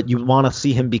 But you want to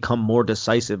see him become more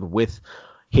decisive with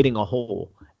hitting a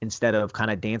hole instead of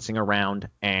kind of dancing around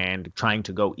and trying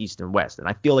to go east and west. And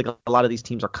I feel like a lot of these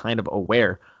teams are kind of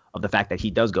aware of the fact that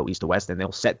he does go east to west, and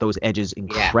they'll set those edges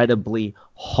incredibly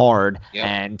hard. Yep.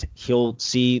 And he'll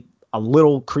see a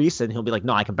little crease and he'll be like,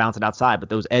 no, I can bounce it outside. But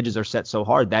those edges are set so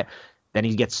hard that then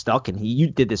he gets stuck, and you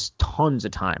did this tons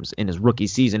of times in his rookie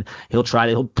season. He'll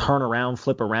turn around,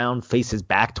 flip around, face his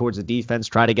back towards the defense,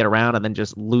 try to get around, and then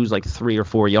just lose like 3 or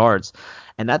 4 yards.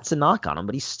 And that's a knock on him,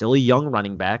 but he's still a young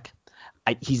running back.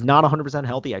 He's not 100%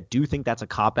 healthy. I do think that's a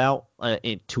cop-out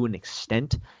to an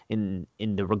extent in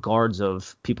the regards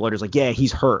of people are just like, yeah,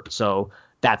 he's hurt, so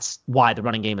that's why the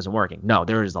running game isn't working. No,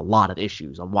 there is a lot of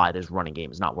issues on why this running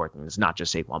game is not working. It's not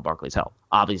just Saquon Barkley's health.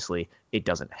 Obviously, it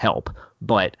doesn't help,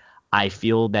 but I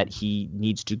feel that he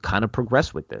needs to kind of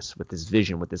progress with this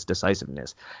vision, with this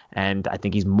decisiveness. And I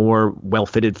think he's more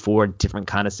well-fitted for a different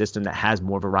kind of system that has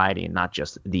more variety and not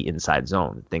just the inside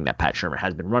zone thing that Pat Shurmur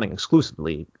has been running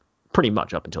exclusively pretty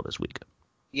much up until this week.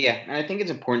 Yeah, and I think it's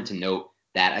important to note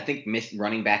that I think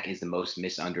running back is the most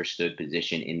misunderstood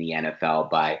position in the NFL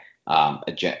by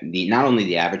not only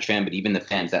the average fan, but even the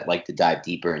fans that like to dive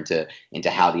deeper into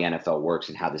how the NFL works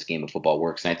and how this game of football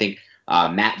works. And I think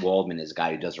Matt Waldman is a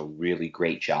guy who does a really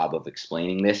great job of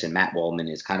explaining this. And Matt Waldman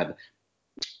is kind of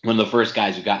one of the first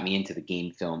guys who got me into the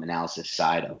game film analysis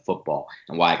side of football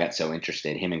and why I got so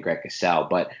interested, him and Greg Cosell.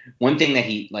 But one thing that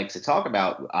he likes to talk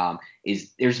about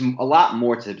is there's a lot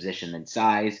more to the position than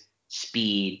size,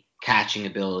 speed, catching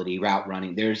ability, route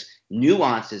running. There's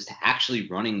nuances to actually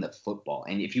running the football.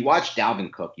 And if you watch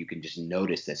Dalvin Cook, you can just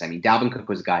notice this. I mean, Dalvin Cook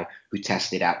was a guy who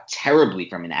tested out terribly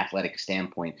from an athletic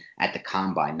standpoint at the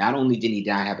combine. Not only did he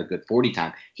not have a good 40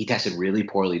 time, he tested really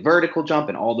poorly vertical jump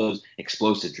and all those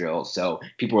explosive drills. So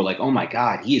people were like, oh my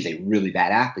God, he is a really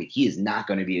bad athlete. He is not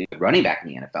going to be a running back in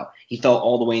the NFL. He fell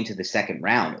all the way into the second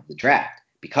round of the draft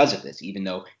because of this, even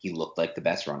though he looked like the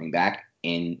best running back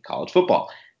in college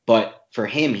football. But for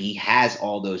him, he has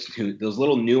all those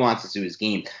little nuances to his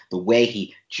game. The way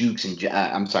he jukes and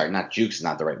I'm sorry, not jukes is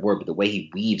not the right word, but the way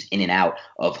he weaves in and out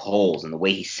of holes and the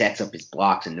way he sets up his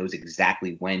blocks and knows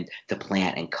exactly when to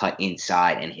plant and cut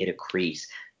inside and hit a crease.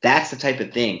 That's the type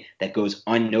of thing that goes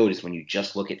unnoticed when you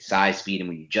just look at size, speed, and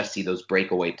when you just see those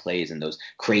breakaway plays and those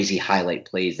crazy highlight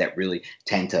plays that really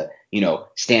tend to,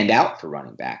 stand out for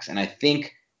running backs. And I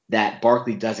think that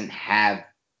Barkley doesn't have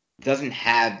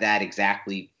that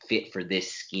exactly fit for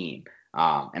this scheme.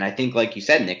 And I think, like you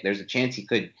said, Nick, there's a chance he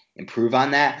could improve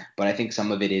on that, but I think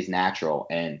some of it is natural.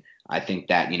 And I think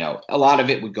that, a lot of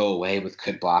it would go away with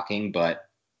good blocking, but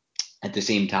at the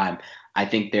same time, I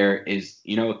think there is,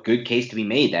 a good case to be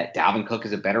made that Dalvin Cook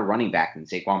is a better running back than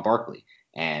Saquon Barkley.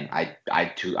 And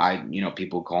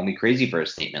people call me crazy for a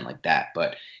statement like that,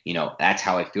 but that's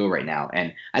how I feel right now.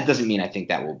 And that doesn't mean I think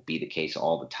that will be the case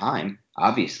all the time,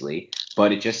 obviously,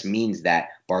 but it just means that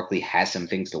Barkley has some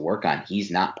things to work on. He's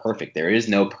not perfect. There is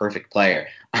no perfect player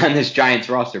on this Giants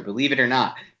roster. Believe it or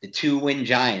not, the 2-win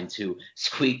Giants who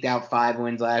squeaked out 5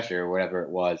 wins last year or whatever it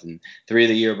was, and 3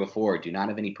 the year before, do not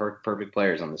have any perfect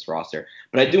players on this roster.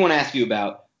 But I do want to ask you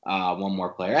about one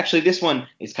more player. Actually, this one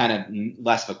is kind of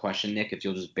less of a question, Nick, if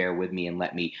you'll just bear with me and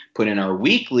let me put in our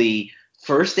weekly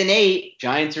 1st and 8.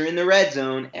 Giants are in the red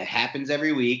zone. It happens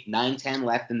every week. 9-10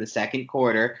 left in the second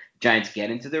quarter. Giants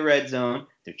get into the red zone.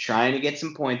 They're trying to get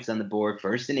some points on the board.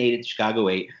 1st and 8 at Chicago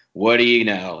 8. What do you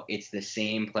know? It's the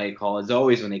same play call as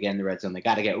always when they get in the red zone. They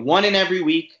got to get one in every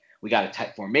week. We got a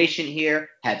tight formation here,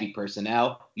 heavy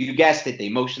personnel. You guessed it. They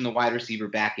motion the wide receiver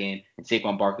back in, and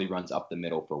Saquon Barkley runs up the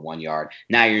middle for 1 yard.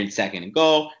 Now you're in 2nd and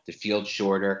goal. The field's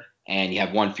shorter, and you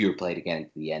have one fewer play to get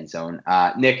into the end zone.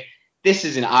 Nick, this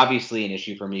isn't obviously an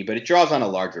issue for me, but it draws on a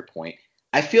larger point.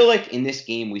 I feel like in this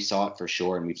game we saw it for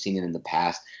sure, and we've seen it in the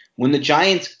past. When the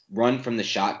Giants run from the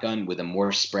shotgun with a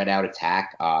more spread out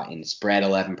attack in spread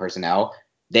 11 personnel,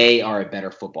 they are a better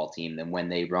football team than when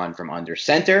they run from under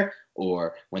center,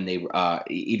 or when they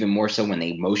even more so when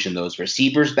they motion those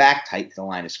receivers back tight to the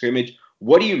line of scrimmage.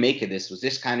 What do you make of this? Was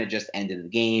this kind of just end of the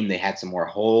game? They had some more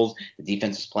holes. The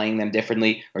defense was playing them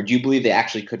differently, or do you believe they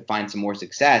actually could find some more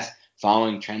success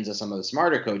following trends of some of the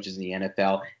smarter coaches in the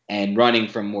NFL and running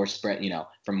from more spread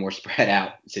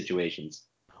out situations?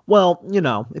 Well,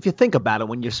 if you think about it,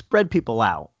 when you spread people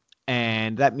out,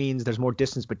 and that means there's more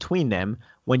distance between them,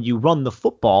 when you run the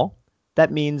football,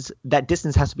 that means that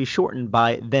distance has to be shortened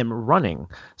by them running.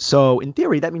 So in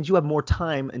theory, that means you have more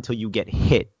time until you get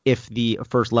hit if the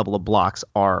first level of blocks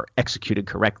are executed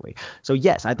correctly. So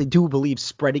yes, I do believe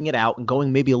spreading it out and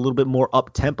going maybe a little bit more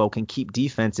up tempo can keep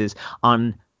defenses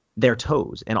on their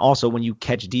toes. And also when you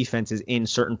catch defenses in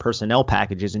certain personnel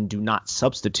packages and do not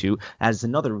substitute, as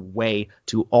another way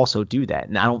to also do that.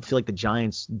 And I don't feel like the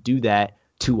Giants do that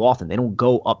too often. They don't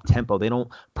go up tempo. They don't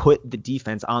put the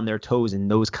defense on their toes in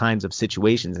those kinds of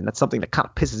situations. And that's something that kind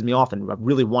of pisses me off, and I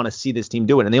really want to see this team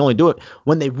do it. And they only do it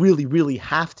when they really, really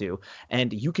have to.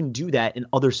 And you can do that in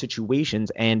other situations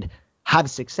and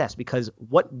have success, because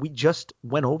what we just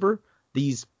went over,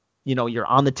 these, you're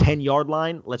on the 10-yard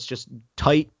line. Let's just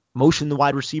tight motion the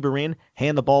wide receiver in,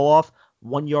 hand the ball off,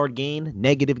 1 yard gain,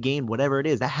 negative gain, whatever it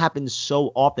is. That happens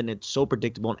so often. It's so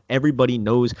predictable, and everybody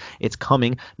knows it's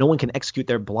coming. No one can execute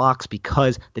their blocks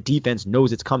because the defense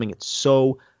knows it's coming. It's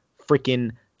so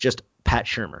freaking just Pat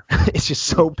Shurmur. It's just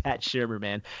so Pat Shurmur,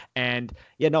 man. And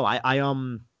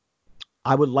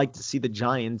I would like to see the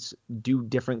Giants do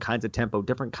different kinds of tempo,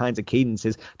 different kinds of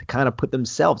cadences to kind of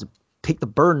take the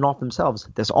burden off themselves,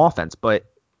 this offense. But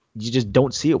you just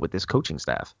don't see it with this coaching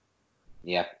staff.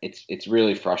 Yeah, it's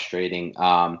really frustrating.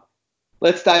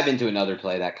 Let's dive into another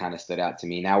play that kind of stood out to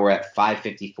me. Now we're at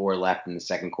 5:54 left in the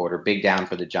second quarter. Big down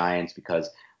for the Giants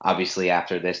because obviously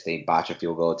after this they botch a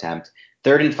field goal attempt.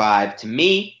 3rd and 5. To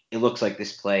me, it looks like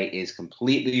this play is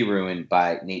completely ruined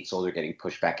by Nate Solder getting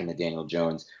pushed back into Daniel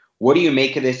Jones. What do you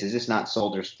make of this? Is this not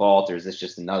Solder's fault, or is this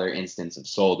just another instance of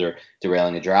Solder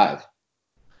derailing a drive?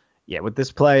 Yeah, with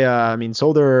this play,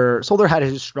 Solder had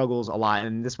his struggles a lot,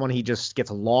 and this one he just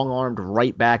gets long-armed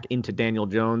right back into Daniel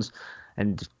Jones.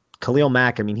 And Khalil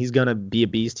Mack, he's going to be a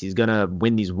beast. He's going to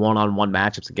win these one-on-one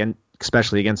matchups, again,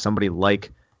 especially against somebody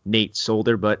like Nate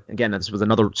Solder. But again, this was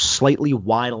another slightly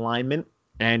wide alignment,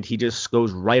 and he just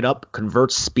goes right up,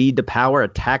 converts speed to power,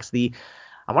 attacks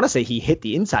I want to say he hit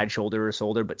the inside shoulder or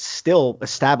shoulder, but still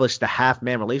established the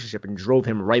half-man relationship and drove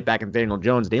him right back into Daniel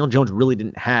Jones. Daniel Jones really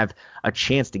didn't have a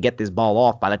chance to get this ball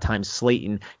off by the time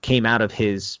Slayton came out of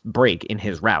his break in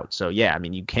his route. So, yeah, I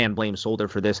mean, you can blame Solder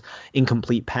for this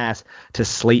incomplete pass to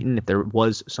Slayton if there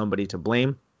was somebody to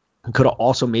blame. Could have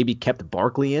also maybe kept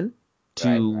Barkley in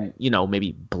to,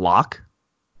 maybe block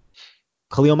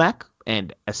Khalil Mack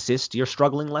and assist your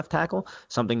struggling left tackle,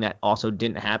 something that also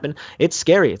didn't happen. It's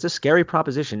scary. It's a scary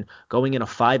proposition going in a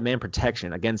 5-man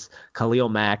protection against Khalil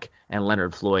Mack and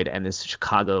Leonard Floyd and this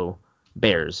Chicago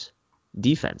Bears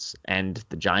defense. And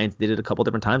the Giants did it a couple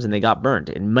different times and they got burned.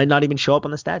 It might not even show up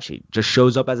on the stat sheet, just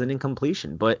shows up as an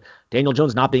incompletion. But Daniel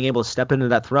Jones not being able to step into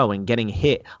that throw and getting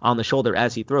hit on the shoulder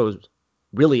as he throws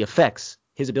really affects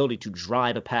his ability to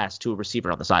drive a pass to a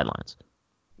receiver on the sidelines.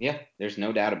 Yeah, there's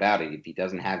no doubt about it. If he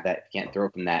doesn't have that, can't throw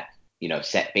from that,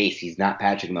 set base, he's not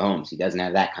Patrick Mahomes. He doesn't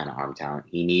have that kind of arm talent.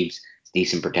 He needs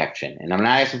decent protection. And I'm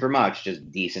not asking for much,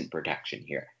 just decent protection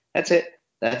here. That's it.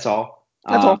 That's all.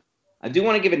 That's all. I do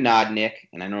want to give a nod, Nick,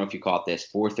 and I don't know if you caught this,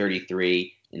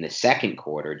 4:33 in the second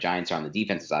quarter. Giants are on the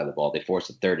defensive side of the ball. They forced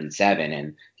a 3rd and 7,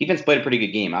 and defense played a pretty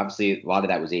good game. Obviously, a lot of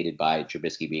that was aided by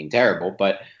Trubisky being terrible,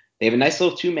 but they have a nice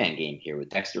little 2-man game here with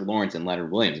Dexter Lawrence and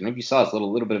Leonard Williams. I don't know if you saw this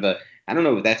little bit of a, I don't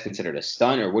know if that's considered a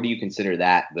stunt or what do you consider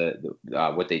that,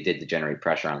 what they did to generate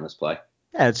pressure on this play?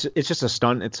 Yeah, it's just a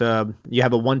stunt. It's you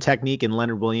have a 1 technique in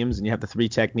Leonard Williams and you have the 3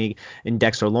 technique in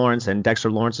Dexter Lawrence, and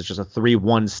Dexter Lawrence is just a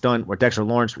 3-1 stunt where Dexter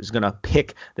Lawrence is going to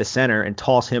pick the center and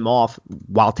toss him off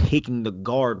while taking the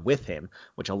guard with him,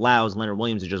 which allows Leonard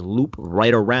Williams to just loop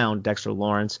right around Dexter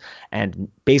Lawrence and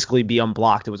basically be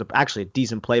unblocked. It was actually a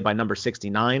decent play by number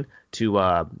 69 to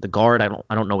the guard,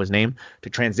 I don't know his name, to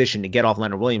transition to get off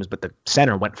Leonard Williams, but the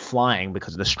center went flying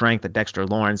because of the strength of Dexter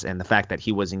Lawrence and the fact that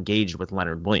he was engaged with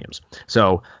Leonard Williams.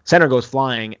 So center goes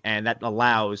flying, and that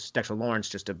allows Dexter Lawrence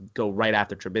just to go right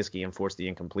after Trubisky and force the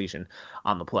incompletion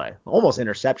on the play. Almost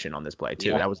interception on this play,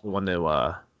 too. Yeah. That was the one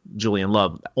that Julian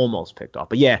Love almost picked off.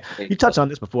 But, yeah, you touched on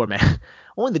this before, man.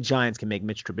 Only the Giants can make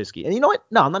Mitch Trubisky. And you know what?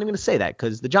 No, I'm not even going to say that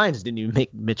because the Giants didn't even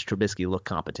make Mitch Trubisky look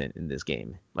competent in this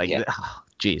game.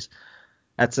 Geez.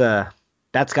 That's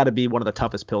got to be one of the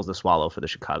toughest pills to swallow for the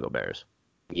Chicago Bears.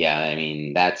 Yeah, I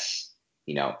mean, that's,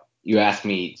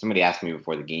 somebody asked me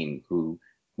before the game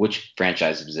which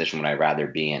franchise position would I rather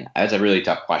be in? That's a really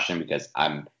tough question because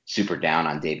I'm super down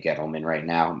on Dave Gettleman right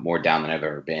now, more down than I've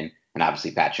ever been. And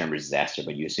obviously Pat Shurmur's disaster,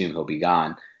 but you assume he'll be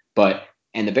gone.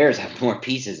 And the Bears have more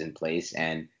pieces in place,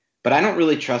 but I don't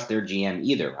really trust their GM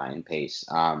either, Ryan Pace.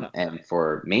 And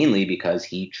for mainly because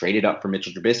he traded up for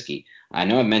Mitchell Trubisky. I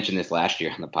know I mentioned this last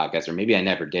year on the podcast, or maybe I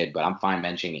never did, but I'm fine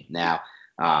mentioning it now.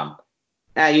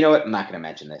 You know what? I'm not going to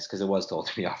mention this because it was told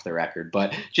to me off the record.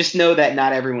 But just know that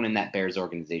not everyone in that Bears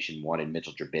organization wanted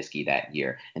Mitchell Trubisky that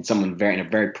year. And someone in a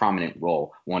very prominent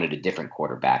role wanted a different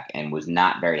quarterback and was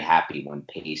not very happy when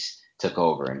Pace took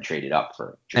over and traded up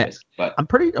for Trubisky. But I'm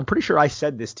pretty sure I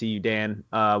said this to you, Dan,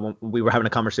 when we were having a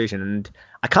conversation, and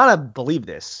I kind of believe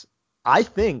this. I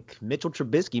think Mitchell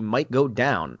Trubisky might go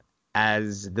down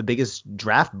as the biggest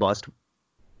draft bust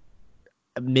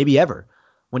maybe ever.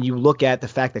 When you look at the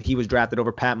fact that he was drafted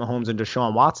over Pat Mahomes and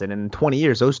Deshaun Watson, and in 20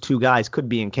 years, those two guys could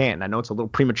be in Canton. I know it's a little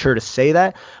premature to say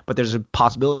that, but there's a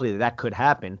possibility that could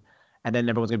happen. And then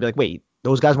everyone's going to be like, wait,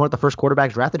 those guys weren't the first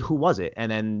quarterbacks drafted? Who was it?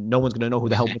 And then no one's going to know who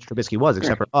the hell Mitch Trubisky was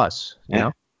except for us, you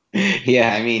know?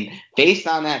 Yeah, I mean, based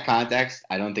on that context,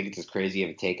 I don't think it's as crazy of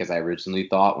a take as I originally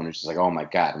thought when it's just like, oh my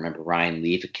God, remember Ryan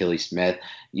Leaf, Achilles Smith,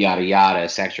 yada, yada, et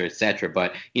cetera, et cetera.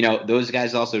 But, those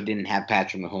guys also didn't have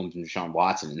Patrick Mahomes and Deshaun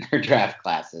Watson in their draft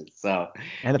classes. So,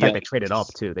 and the fact they traded up,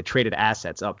 too. They traded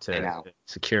assets up to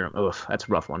secure them. Oof, that's a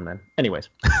rough one, man. Anyways.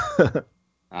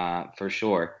 For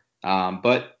sure.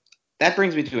 But that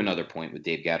brings me to another point with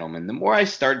Dave Gettleman. The more I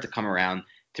started to come around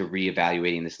to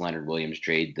reevaluating this Leonard Williams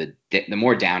trade, the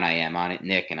more down I am on it,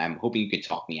 Nick, and I'm hoping you can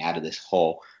talk me out of this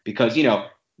hole because,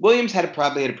 Williams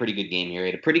probably had a pretty good game here. He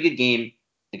had a pretty good game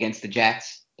against the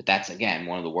Jets, but that's, again,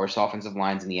 one of the worst offensive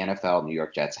lines in the NFL New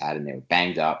York Jets had, and they were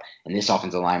banged up, and this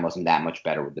offensive line wasn't that much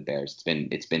better with the Bears.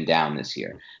 It's been down this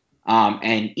year.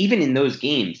 And even in those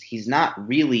games, he's not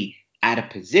really at a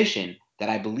position that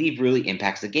I believe really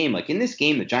impacts the game. Like in this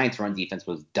game, the Giants' run defense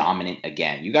was dominant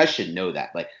again. You guys should know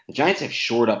that. Like the Giants have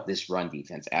shored up this run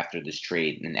defense after this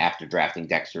trade and after drafting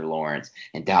Dexter Lawrence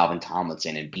and Dalvin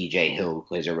Tomlinson and B.J. Hill, who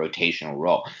plays a rotational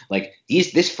role. Like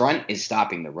this front is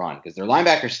stopping the run because their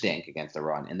linebackers stink against the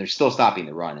run, and they're still stopping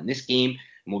the run. In this game,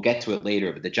 and we'll get to it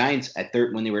later, but the Giants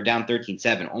when they were down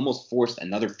 13-7 almost forced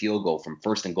another field goal from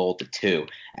 1st and goal to 2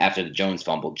 after the Jones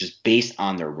fumble, just based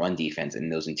on their run defense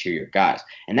and those interior guys.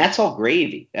 And that's all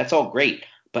gravy. That's all great.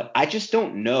 But I just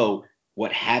don't know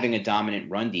what having a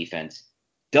dominant run defense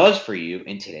does for you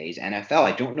in today's NFL.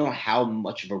 I don't know how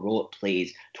much of a role it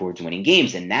plays towards winning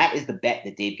games. And that is the bet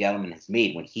that Dave Gettleman has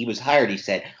made. When he was hired, he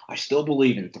said, I still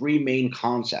believe in 3 main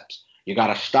concepts. You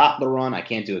got to stop the run. I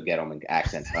can't do a Gettleman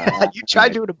accent. You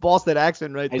tried doing a Boston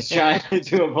accent right there. I was trying to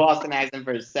do a Boston accent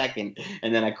for a second,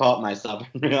 and then I caught myself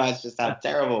and realized just how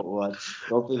terrible it was.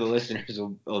 Hopefully the listeners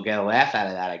will get a laugh out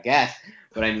of that, I guess.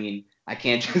 But, I mean, I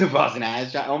can't do the Boston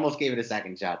accent. I almost gave it a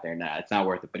second shot there. No, it's not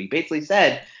worth it. But he basically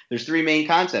said there's 3 main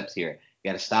concepts here.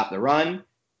 You got to stop the run,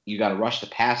 you got to rush the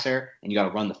passer, and you got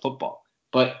to run the football.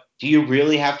 But do you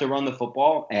really have to run the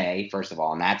football? First of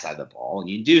all, on that side of the ball.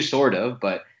 You do sort of,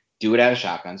 but do it at a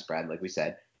shotgun spread, like we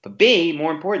said. But B,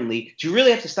 more importantly, do you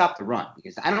really have to stop the run?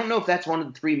 Because I don't know if that's one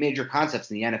of the 3 major concepts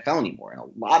in the NFL anymore. And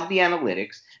a lot of the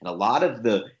analytics and a lot of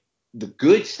the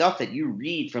good stuff that you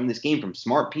read from this game from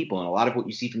smart people and a lot of what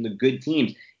you see from the good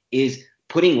teams is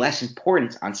putting less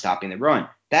importance on stopping the run.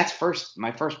 That's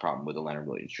my first problem with the Leonard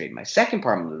Williams trade. My second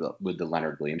problem with the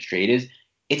Leonard Williams trade is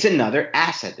it's another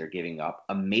asset they're giving up,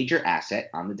 a major asset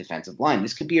on the defensive line.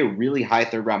 This could be a really high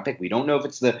 3rd-round pick. We don't know if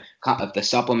it's the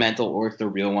supplemental or if the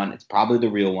real one. It's probably the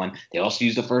real one. They also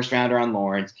used the 1st-rounder on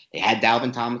Lawrence. They had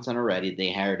Dalvin Tomlinson already. They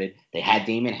inherited. They had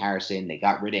Damon Harrison. They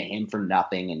got rid of him for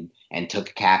nothing and took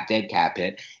a dead cap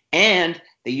hit. And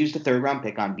they used a 3rd-round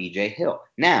pick on B.J. Hill.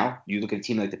 Now, you look at a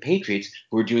team like the Patriots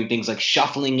who are doing things like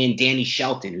shuffling in Danny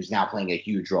Shelton, who's now playing a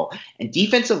huge role. And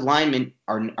defensive linemen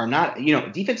are not,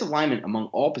 defensive linemen among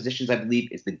all positions, I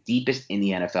believe, is the deepest in the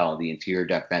NFL, the interior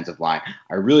defensive line.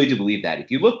 I really do believe that.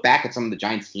 If you look back at some of the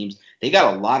Giants teams, they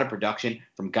got a lot of production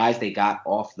from guys they got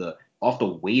off the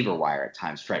waiver wire at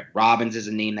times. Fred Robbins is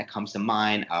a name that comes to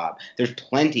mind. There's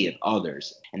plenty of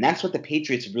others. And that's what the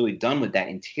Patriots have really done with that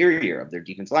interior of their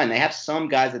defensive line. They have some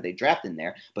guys that they draft in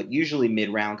there, but usually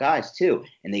mid-round guys too.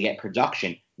 And they get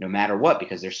production no matter what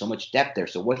because there's so much depth there.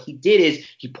 So what he did is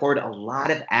he poured a lot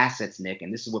of assets, Nick,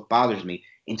 and this is what bothers me,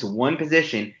 into one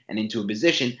position and into a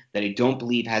position that I don't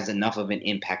believe has enough of an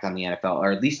impact on the NFL,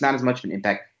 or at least not as much of an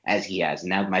impact as he has. And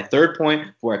now my third point,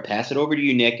 before I pass it over to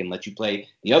you, Nick, and let you play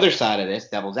the other side of this,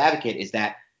 devil's advocate, is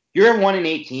that you're a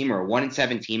 1-8 team or a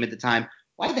 1-7 team at the time.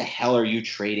 Why the hell are you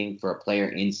trading for a player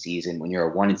in season when you're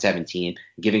a 1-7 team,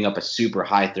 giving up a super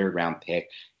high 3rd-round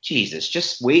pick? Jesus,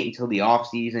 just wait until the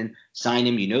offseason, sign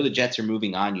him. You know the Jets are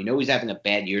moving on. You know he's having a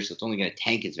bad year, so it's only going to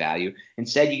tank his value.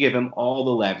 Instead, you give him all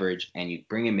the leverage and you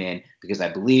bring him in because I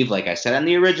believe, like I said on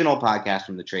the original podcast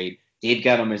from the trade, Dave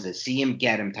Gettleman is a see him,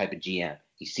 get him type of GM.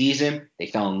 He sees him. They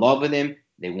fell in love with him.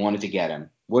 They wanted to get him.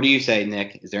 What do you say,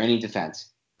 Nick? Is there any defense?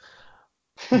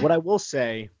 What I will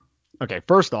say, okay,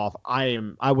 first off,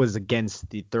 I was against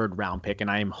the 3rd-round pick, and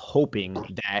I am hoping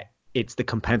that it's the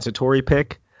compensatory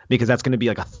pick because that's going to be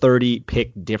like a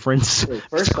 30-pick difference.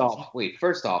 First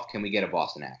off, can we get a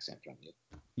Boston accent from you?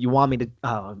 You want me to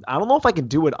I don't know if I can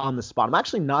do it on the spot. I'm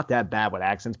actually not that bad with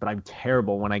accents, but I'm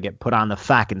terrible when I get put on the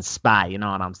fucking spot. You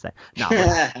know what I'm saying? No.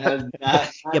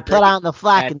 You put on the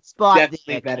fucking spot.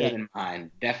 Definitely better than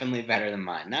mine. Definitely better than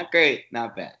mine. Not great,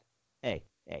 not bad. Hey.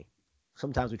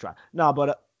 Sometimes we try. No,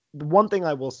 but the one thing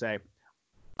I will say,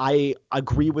 I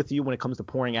agree with you when it comes to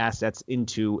pouring assets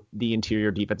into the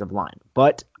interior defensive line.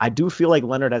 But I do feel like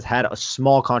Leonard has had a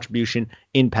small contribution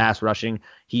in pass rushing.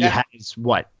 He has,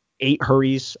 8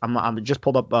 hurries. I'm just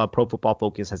pulled up Pro Football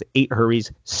Focus, has 8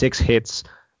 hurries, 6 hits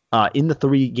in the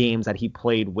 3 games that he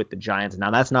played with the Giants.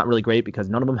 Now, that's not really great because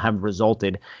none of them have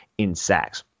resulted in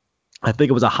sacks. I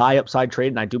think it was a high upside trade,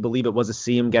 and I do believe it was a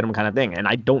see him, get him kind of thing. And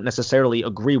I don't necessarily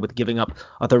agree with giving up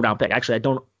a 3rd-round pick. Actually, I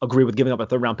don't agree with giving up a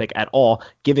 3rd-round pick at all,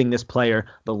 giving this player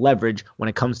the leverage when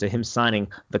it comes to him signing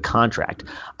the contract.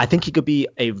 I think he could be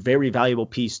a very valuable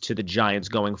piece to the Giants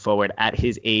going forward at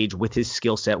his age, with his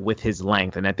skill set, with his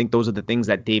length. And I think those are the things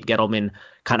that Dave Gettleman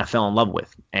kind of fell in love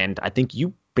with. And I think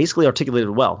you basically articulated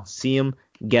well. See him,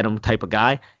 get him type of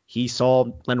guy. He saw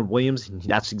Leonard Williams, and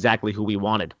that's exactly who we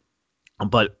wanted.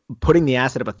 But putting the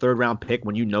asset of a 3rd-round pick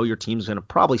when you know your team's going to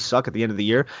probably suck at the end of the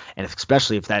year, and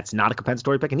especially if that's not a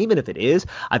compensatory pick, and even if it is,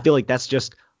 I feel like that's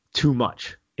just too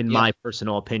much, in my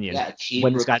personal opinion,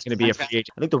 when this guy's going to be a free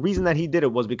agent. I think the reason that he did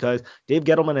it was because Dave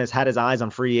Gettleman has had his eyes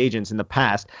on free agents in the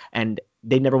past, and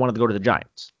they never wanted to go to the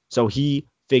Giants. So he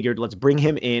figured, let's bring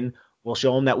him in. We'll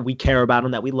show him that we care about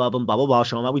him, that we love him, blah, blah, blah,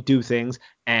 show him that we do things,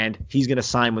 and he's going to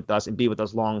sign with us and be with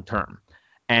us long term.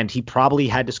 And he probably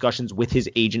had discussions with his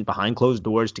agent behind closed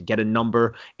doors to get a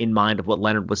number in mind of what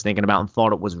Leonard was thinking about and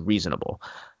thought it was reasonable.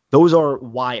 Those are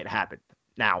why it happened.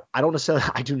 Now, I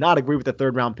do not agree with the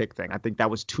third round pick thing. I think that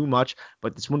was too much,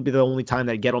 but this wouldn't be the only time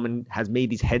that Gettleman has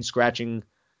made these head scratching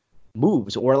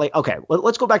moves. Or like, okay,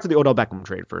 let's go back to the Odell Beckham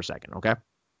trade for a second, okay?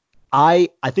 I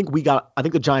think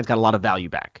the Giants got a lot of value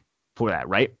back for that,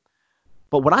 right?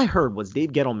 But what I heard was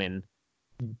Dave Gettleman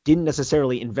didn't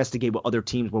necessarily investigate what other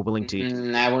teams were willing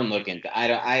to. I wouldn't look into.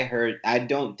 I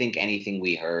don't think anything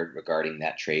we heard regarding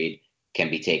that trade can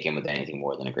be taken with anything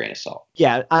more than a grain of salt.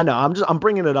 Yeah, I know. I'm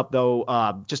bringing it up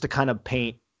though, just to kind of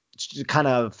paint,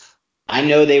 I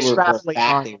know they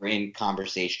were in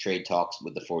conversation trade talks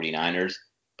with the 49ers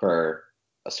per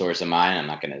a source of mine. I'm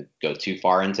not going to go too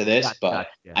far into this, but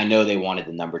I know they wanted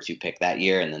the number 2 pick that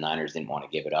year, and the Niners didn't want to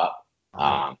give it up.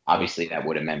 Obviously, that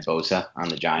would have meant Bosa on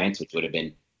the Giants, which would have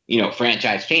been,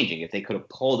 franchise changing if they could have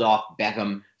pulled off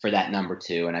Beckham for that number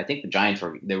 2. And I think the Giants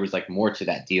there was like more to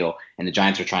that deal, and the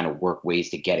Giants were trying to work ways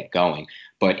to get it going.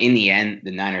 But in the end,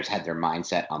 the Niners had their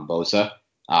mindset on Bosa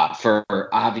for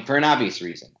an obvious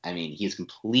reason. I mean, he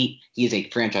is a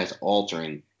franchise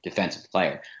altering defensive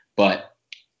player. But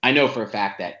I know for a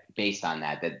fact that based on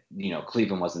that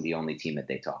Cleveland wasn't the only team that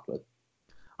they talked with.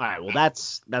 All right, well,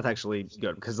 that's actually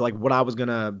good because like what I was going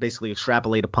to basically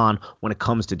extrapolate upon when it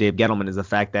comes to Dave Gettleman is the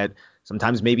fact that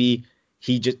sometimes maybe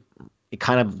it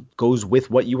kind of goes with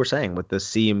what you were saying with the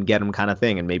see him, get him kind of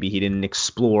thing, and maybe he didn't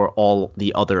explore all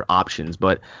the other options.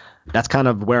 But that's kind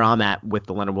of where I'm at with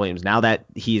the Leonard Williams. Now that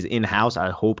he's in-house,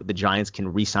 I hope the Giants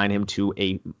can re-sign him to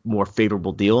a more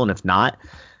favorable deal, and if not,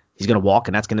 he's going to walk,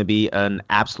 and that's going to be an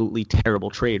absolutely terrible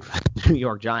trade for the New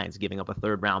York Giants, giving up a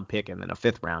 3rd-round pick and then a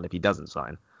 5th round if he doesn't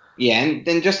sign. Yeah, and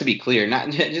then just to be clear, not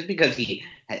just because he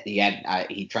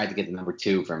tried to get the number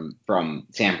 2 from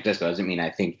San Francisco doesn't mean I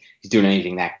think he's doing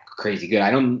anything that crazy good.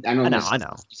 I know.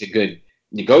 He's a good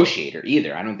negotiator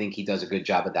either. I don't think he does a good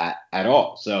job of that at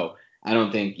all. So I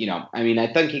don't think,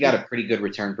 I think he got a pretty good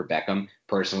return for Beckham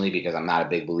personally because I'm not a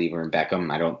big believer in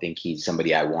Beckham. I don't think he's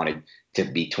somebody I wanted to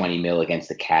be 20 mil against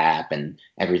the cap and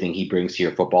everything he brings to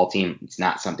your football team. It's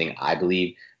not something I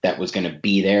believe that was going to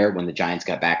be there when the Giants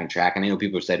got back on track. And I know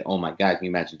people said, oh my God, can you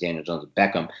imagine Daniel Jones with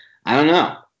Beckham? I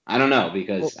don't know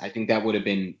because I think that would have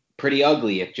been pretty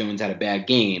ugly if Jones had a bad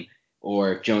game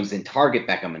or if Jones didn't target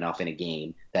Beckham enough in a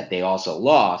game that they also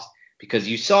lost because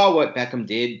you saw what Beckham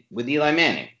did with Eli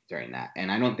Manning during that.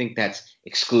 And I don't think that's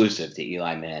exclusive to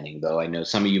Eli Manning, though I know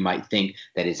some of you might think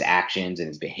that his actions and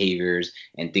his behaviors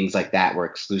and things like that were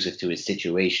exclusive to his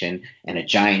situation and a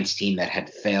Giants team that had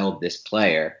failed this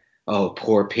player. Oh,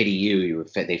 poor pity you.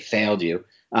 They failed you.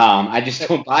 I just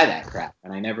don't buy that crap,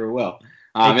 and I never will.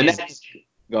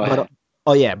 Go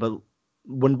ahead. But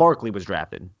when Barkley was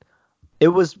drafted,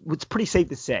 it's pretty safe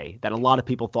to say that a lot of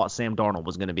people thought Sam Darnold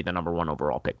was going to be the number 1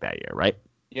 overall pick that year, right?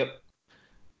 Yep.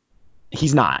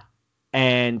 He's not.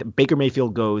 And Baker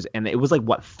Mayfield goes, and it was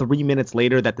 3 minutes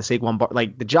later that the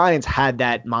Saquon the Giants had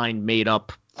that mind made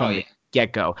up from the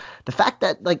get-go. The fact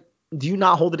that, do you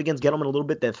not hold it against Gettleman a little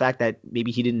bit? The fact that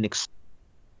maybe he didn't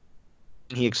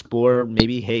he explored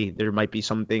maybe, hey, there might be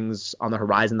some things on the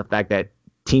horizon. The fact that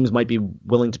teams might be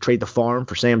willing to trade the farm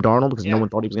for Sam Darnold because no one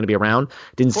thought he was going to be around.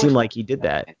 Didn't seem like he did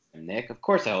that. Nick, of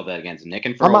course I held that against him, Nick.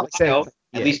 And for a while,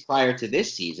 at least prior to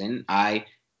this season, I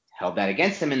held that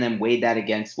against him and then weighed that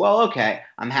against,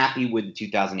 I'm happy with the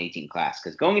 2018 class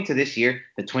because going into this year,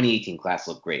 the 2018 class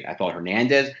looked great. I thought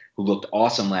Hernandez, who looked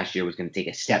awesome last year, was going to take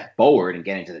a step forward and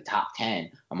get into the top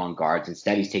 10 among guards.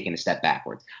 Instead, he's taking a step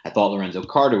backwards. I thought Lorenzo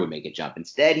Carter would make a jump.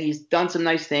 Instead, he's done some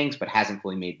nice things but hasn't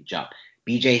fully made the jump.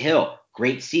 B.J. Hill,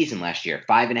 great season last year,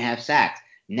 5.5 sacks.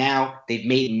 Now they've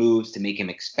made moves to make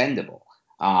him expendable.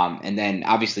 And then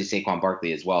obviously Saquon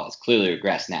Barkley as well has clearly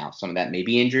regressed now. Some of that may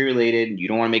be injury related. You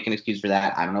don't want to make an excuse for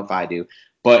that. I don't know if I do.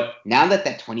 But now that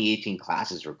 2018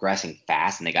 class is regressing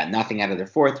fast and they got nothing out of their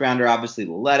 4th rounder, obviously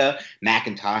Loletta,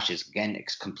 McIntosh is again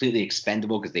completely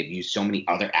expendable because they've used so many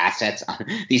other assets on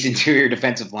these interior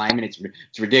defensive linemen.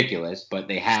 It's ridiculous, but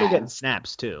they have. Still getting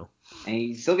snaps too. And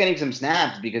he's still getting some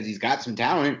snaps because he's got some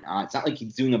talent. It's not like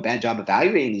he's doing a bad job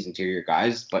evaluating these interior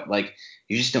guys, but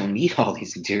you just don't need all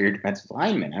these interior defensive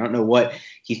linemen. I don't know what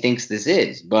he thinks this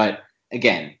is. But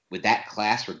again, with that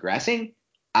class regressing,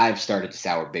 I've started to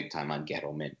sour big time on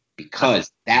Gettleman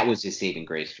because that was his saving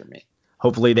grace for me.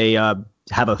 Hopefully they have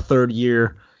a 3rd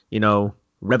year,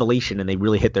 revelation and they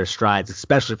really hit their strides,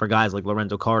 especially for guys like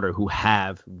Lorenzo Carter who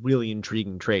have really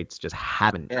intriguing traits, just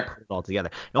haven't put it all together.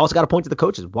 You also got to point to the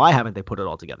coaches. Why haven't they put it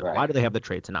all together? Right. Why do they have the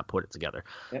traits and not put it together?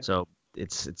 Yep. So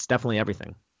it's definitely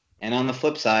everything. And on the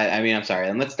flip side,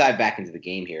 and let's dive back into the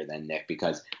game here then, Nick,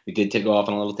 because we did go off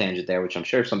on a little tangent there, which I'm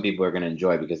sure some people are going to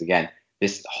enjoy because, again,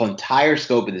 this whole entire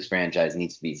scope of this franchise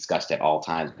needs to be discussed at all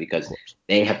times because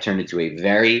they have turned into a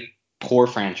very poor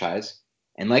franchise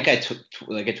And like I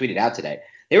tweeted out today,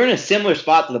 they were in a similar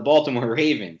spot to the Baltimore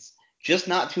Ravens just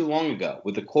not too long ago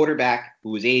with a quarterback who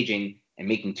was aging and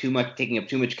taking up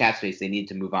too much cap space they needed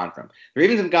to move on from. The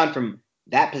Ravens have gone from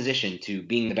that position to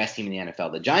being the best team in the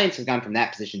NFL. The Giants have gone from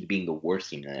that position to being the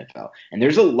worst team in the NFL. And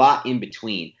there's a lot in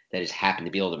between that has happened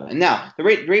to be able to. And now the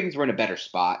Ravens were in a better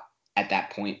spot at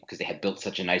that point because they had built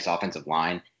such a nice offensive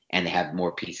line and they have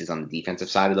more pieces on the defensive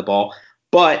side of the ball.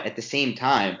 But at the same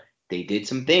time, they did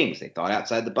some things. They thought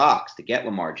outside the box to get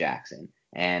Lamar Jackson,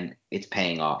 and it's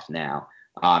paying off now.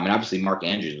 And obviously, Mark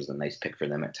Andrews was a nice pick for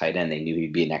them at tight end. They knew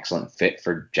he'd be an excellent fit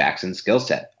for Jackson's skill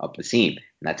set up the seam,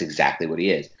 and that's exactly what he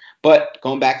is. But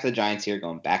going back to the Giants here,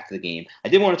 going back to the game, I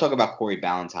did want to talk about Corey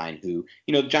Ballentine, who,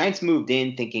 the Giants moved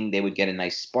in thinking they would get a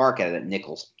nice spark out of that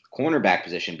nickel cornerback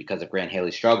position because of Grant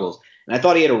Haley's struggles. And I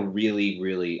thought he had a really,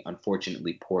 really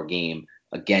unfortunately poor game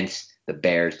against the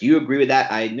Bears. Do you agree with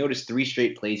that? I noticed 3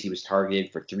 straight plays he was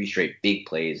targeted for 3 straight big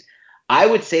plays. I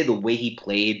would say the way he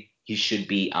played, he should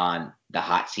be on the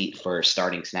hot seat for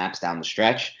starting snaps down the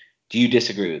stretch. Do you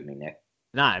disagree with me, Nick?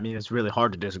 Nah, I mean, it's really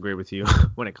hard to disagree with you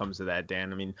when it comes to that,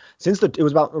 Dan. I mean, since it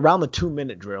was about around the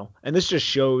 2-minute drill, and this just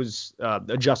shows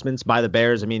adjustments by the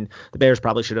Bears. I mean, the Bears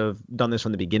probably should have done this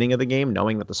from the beginning of the game,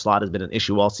 knowing that the slot has been an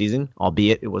issue all season,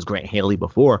 albeit it was Grant Haley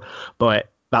before.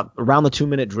 But about around the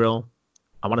 2-minute drill,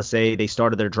 I want to say they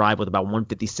started their drive with about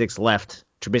 1:56 left.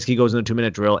 Trubisky goes in the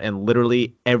 2-minute drill, and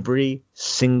literally every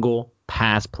single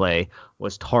pass play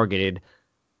was targeted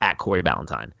at Corey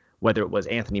Ballentine. Whether it was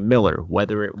Anthony Miller,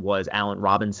 whether it was Allen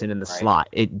Robinson in the slot,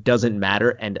 it doesn't matter.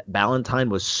 And Ballentine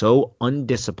was so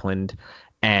undisciplined,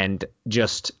 and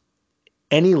just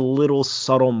any little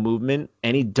subtle movement,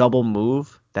 any double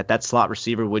move that slot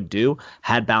receiver would do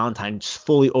had Ballentine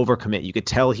fully overcommit. You could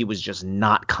tell he was just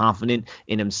not confident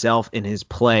in himself, in his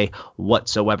play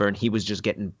whatsoever. And he was just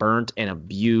getting burnt and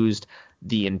abused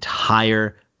the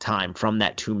entire time from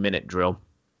that 2-minute drill.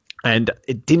 And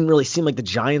it didn't really seem like the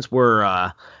Giants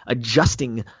were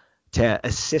adjusting to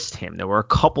assist him. There were a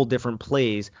couple different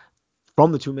plays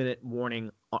from the 2-minute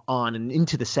warning on and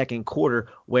into the second quarter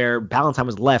where Ballentine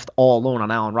was left all alone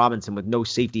on Allen Robinson with no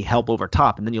safety help over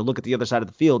top. And then you look at the other side of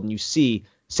the field and you see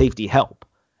safety help,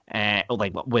 and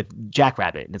like with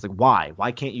Jackrabbit. And it's like, why?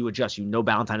 Why can't you adjust?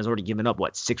 Ballentine has already given up,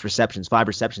 5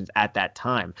 receptions at that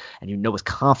time. And his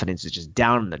confidence is just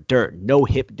down in the dirt. No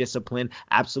hip discipline,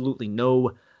 absolutely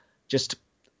no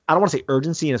I don't want to say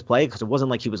urgency in his play, because it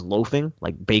wasn't like he was loafing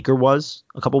like Baker was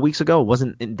a couple weeks ago. It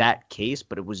wasn't in that case,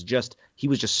 but he was just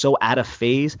so out of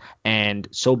phase and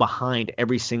so behind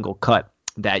every single cut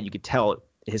that you could tell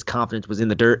his confidence was in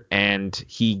the dirt, and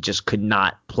he just could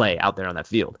not play out there on that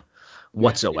field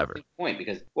whatsoever. That's a good point,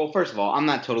 because, well, first of all, I'm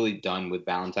not totally done with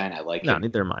Ballentine. I like him. No,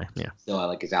 neither am I. Yeah. Still, I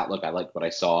like his outlook. I like what I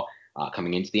saw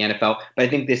coming into the NFL. But I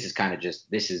think this is kind of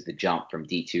this is the jump from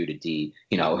D2 to D,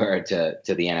 or to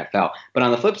the NFL. But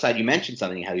on the flip side, you mentioned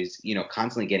something, how he's,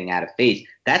 constantly getting out of phase.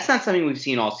 That's not something we've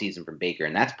seen all season from Baker.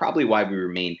 And that's probably why we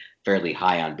remain fairly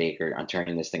high on Baker, on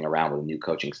turning this thing around with a new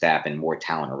coaching staff and more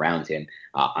talent around him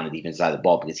on the defense side of the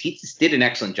ball, because he just did an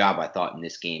excellent job, I thought, in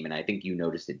this game. And I think you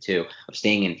noticed it too, of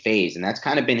staying in phase. And that's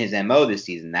kind of been his MO this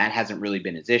season. That hasn't really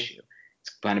been his issue. It's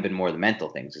kind of been more the mental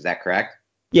things. Is that correct?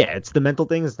 Yeah, it's the mental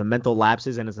things, the mental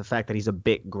lapses, and it's the fact that he's a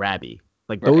bit grabby.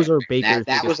 Like, those are Baker's.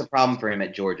 That was a problem for him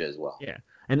at Georgia as well. Yeah.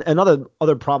 And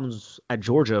other problems at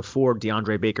Georgia for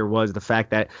DeAndre Baker was the fact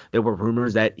that there were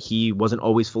rumors that he wasn't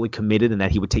always fully committed and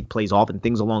that he would take plays off and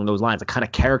things along those lines, the kind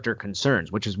of character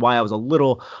concerns, which is why I was a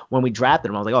little, when we drafted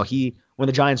him, I was like, when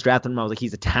the Giants drafted him, I was like,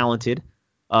 he's a talented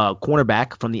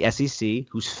cornerback from the SEC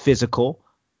who's physical.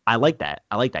 I like that.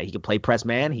 He could play press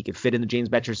man. He could fit in the James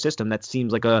Bettcher system. That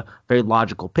seems like a very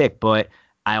logical pick. But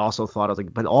I also thought, I was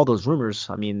like, but all those rumors,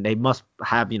 I mean, they must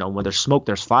have, when there's smoke,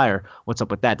 there's fire. What's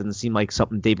up with that? Doesn't seem like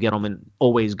something Dave Gettleman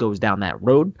always goes down that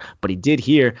road. But he did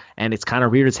here, and it's kind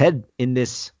of reared its head in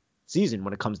this season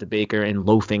when it comes to Baker and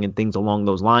loafing and things along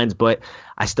those lines. But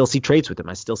I still see traits with him.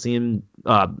 I still see him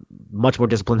much more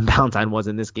disciplined than Ballentine was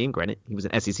in this game. Granted, he was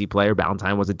an SEC player.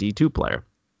 Ballentine was a D2 player.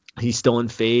 He's still in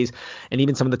phase, and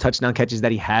even some of the touchdown catches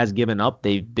that he has given up,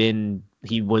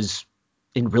 he was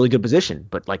in really good position.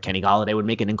 But like Kenny Golladay would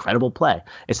make an incredible play.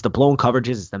 It's the blown coverages,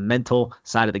 it's the mental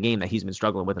side of the game that he's been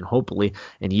struggling with, and hopefully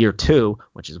in year 2,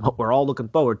 which is what we're all looking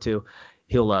forward to,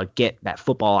 he'll get that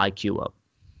football IQ up.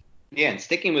 Yeah, and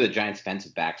sticking with the Giants'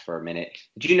 defensive backs for a minute,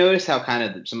 did you notice how kind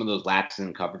of some of those lapses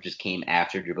in coverages came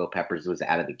after Jabril Peppers was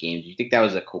out of the game? Do you think that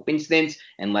was a coincidence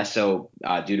and less so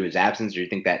due to his absence, or do you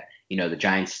think that the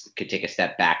Giants could take a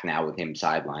step back now with him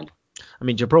sidelined? I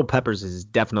mean, Jabril Peppers is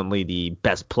definitely the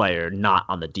best player not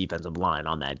on the defensive line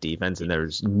on that defense, and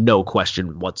there's no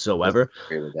question whatsoever. I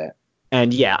agree with that.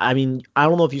 And yeah, I mean, I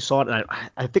don't know if you saw it, and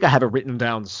I think I have it written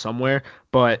down somewhere,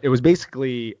 but it was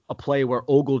basically a play where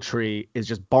Ogletree is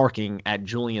just barking at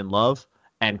Julian Love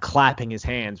and clapping his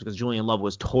hands because Julian Love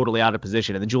was totally out of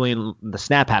position. And then the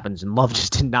snap happens, and Love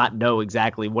just did not know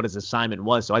exactly what his assignment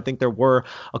was. So I think there were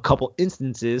a couple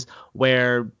instances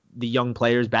where the young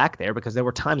players back there, because there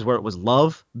were times where it was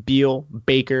Love, Beal,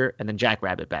 Baker, and then Jack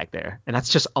Rabbit back there. And that's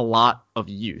just a lot of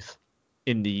youth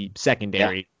in the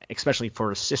secondary, especially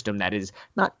for a system that is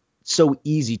not so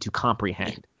easy to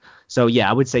comprehend. So yeah,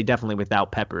 I would say definitely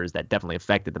without Peppers, that definitely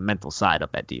affected the mental side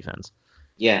of that defense.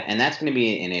 Yeah, and that's going to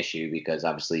be an issue because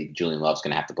obviously Julian Love's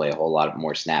going to have to play a whole lot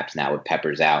more snaps now with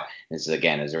Peppers out. This is,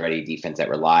 again, is already a defense that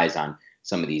relies on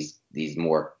some of these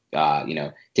more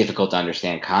difficult to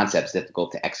understand concepts,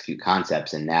 difficult to execute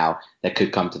concepts, and now that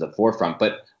could come to the forefront.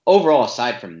 But overall,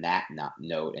 aside from that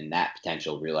note and that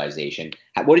potential realization,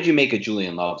 what did you make of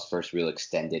Julian Love's first real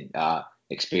extended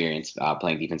experience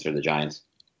playing defense for the Giants?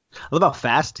 I love how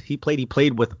fast he played. He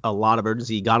played with a lot of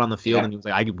urgency. He got on the field and he was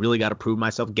like, I really got to prove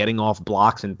myself, getting off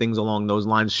blocks and things along those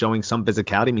lines, showing some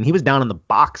physicality. I mean, he was down in the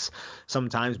box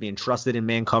sometimes, being trusted in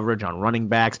man coverage on running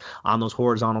backs, on those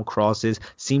horizontal crosses,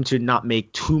 seemed to not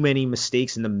make too many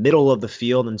mistakes in the middle of the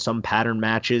field in some pattern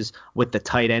matches with the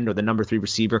tight end or the number 3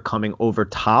 receiver coming over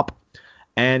top.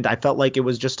 And I felt like it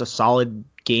was just a solid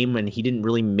game, and he didn't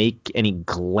really make any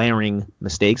glaring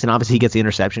mistakes. And obviously he gets the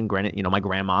interception. Granted, my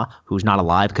grandma, who's not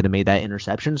alive, could have made that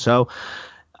interception. So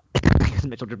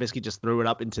Mitchell Trubisky just threw it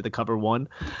up into the cover 1.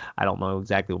 I don't know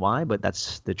exactly why, but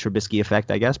that's the Trubisky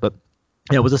effect, I guess. But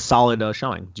it was a solid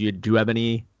showing. Do you have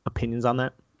any opinions on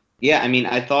that? Yeah, I mean,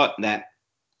 I thought that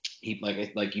he,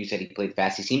 like you said, he played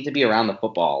fast. He seemed to be around the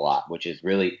football a lot, which is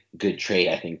really good trait,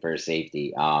 I think, for a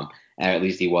safety. And at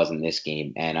least he was in this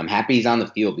game. And I'm happy he's on the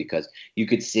field because you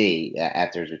could see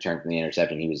after his return from the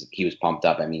interception, he was pumped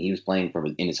up. I mean, he was playing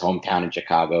in his hometown in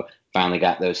Chicago, finally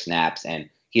got those snaps, and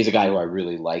he's a guy who I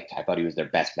really liked. I thought he was their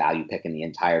best value pick in the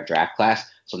entire draft class.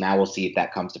 So now we'll see if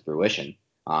that comes to fruition.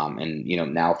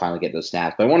 Now finally get those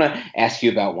snaps. But I want to ask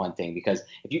you about one thing, because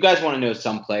if you guys want to know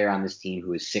some player on this team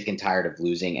who is sick and tired of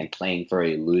losing and playing for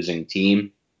a losing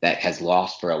team that has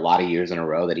lost for a lot of years in a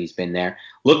row that he's been there,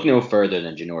 look no further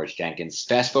than Janoris Jenkins.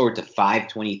 Fast forward to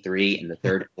 5:23 in the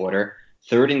third quarter.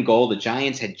 3rd and goal. The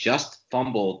Giants had just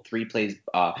fumbled 3 plays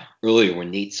earlier when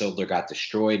Nate Solder got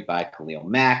destroyed by Khalil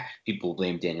Mack. People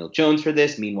blame Daniel Jones for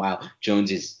this. Meanwhile,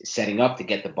 Jones is setting up to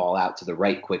get the ball out to the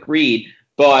right quick read.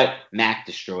 But Mack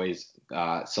destroys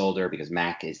Solder because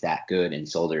Mack is that good and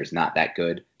Solder is not that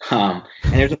good. And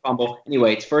there's a fumble.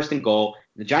 Anyway, it's 1st and goal.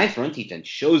 The Giants' run defense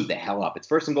shows the hell up. It's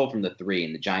 1st and goal from the 3,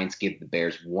 and the Giants give the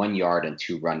Bears 1 yard and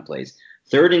 2 run plays.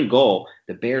 3rd and goal,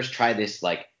 the Bears try this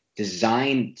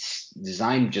designed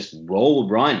just roll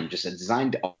run, just a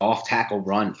designed off tackle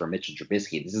run for Mitchell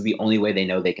Trubisky. This is the only way they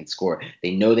know they can score.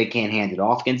 They know they can't hand it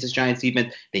off against this Giants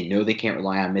defense. They know they can't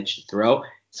rely on Mitch to throw.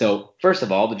 So first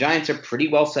of all, the Giants are pretty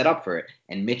well set up for it.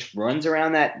 And Mitch runs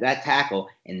around that tackle,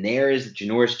 and there is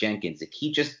Janoris Jenkins. If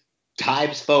he just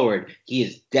dives forward, he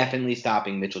is definitely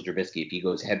stopping Mitchell Trubisky if he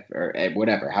goes head or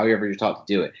whatever, however you're taught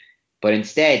to do it. But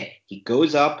instead, he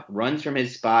goes up, runs from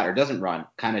his spot, or doesn't run,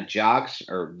 kind of jogs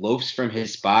or loafs from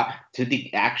his spot to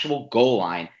the actual goal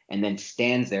line, and then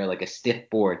stands there like a stiff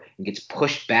board and gets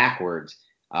pushed backwards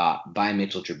by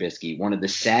Mitchell Trubisky. One of the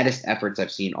saddest efforts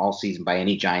I've seen all season by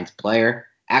any Giants player.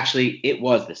 Actually, it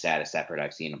was the saddest effort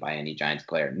I've seen by any Giants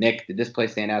player. Nick, did this play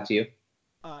stand out to you?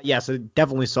 Yes, I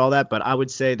definitely saw that, but I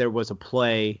would say there was a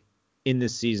play in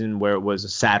this season where it was a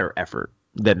sadder effort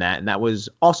than that, and that was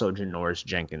also Janoris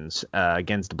Jenkins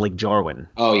against Blake Jarwin.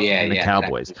 And the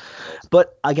Cowboys.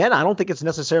 But again, I don't think it's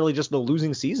necessarily just the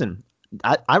losing season.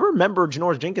 I remember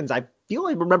Janoris Jenkins. I feel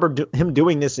I remember him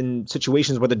doing this in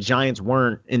situations where the Giants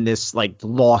weren't in this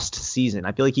lost season.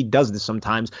 I feel like he does this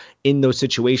sometimes in those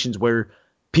situations where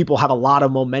people have a lot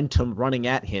of momentum running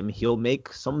at him. He'll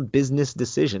make some business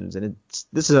decisions, and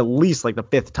this is at least the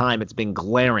 5th time it's been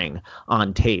glaring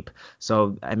on tape.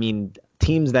 So I mean,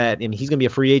 teams that, and he's going to be a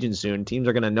free agent soon, teams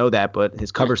are going to know that, but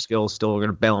his cover skills still are going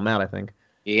to bail him out, I think.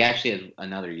 He actually has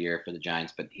another year for the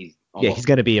Giants, but he's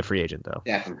going to be a free agent, though.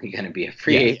 Definitely going to be a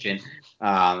free agent,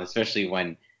 especially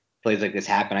when plays like this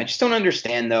happen. I just don't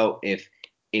understand, though, if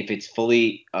it's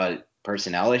fully a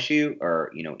personnel issue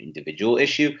or individual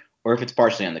issue, or if it's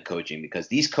partially on the coaching, because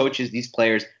these coaches, these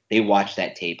players, they watch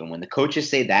that tape. And when the coaches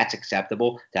say that's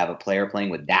acceptable to have a player playing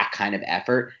with that kind of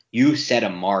effort, you set a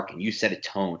mark and you set a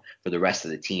tone for the rest of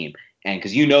the team. And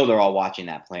because they're all watching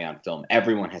that play on film.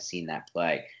 Everyone has seen that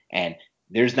play. And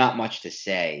there's not much to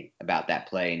say about that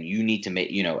play. And you need to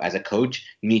make, as a coach,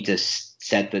 you need to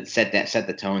set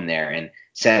the tone there and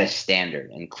set a standard.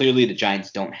 And clearly the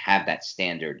Giants don't have that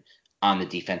standard on the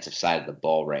defensive side of the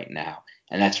ball right now,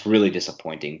 and that's really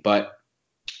disappointing. But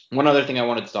one other thing I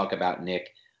wanted to talk about,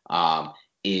 Nick,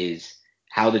 is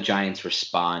how the Giants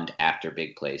respond after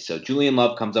big plays. So Julian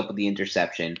Love comes up with the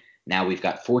interception. Now we've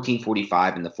got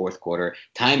 14:45 in the fourth quarter.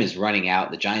 Time is running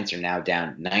out. The Giants are now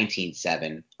down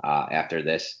 19-7 after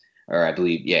this, or I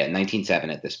believe,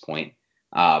 19-7 at this point.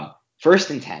 First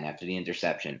and 10 after the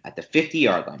interception at the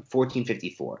 50-yard line,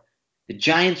 14:54. The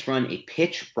Giants run a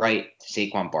pitch right to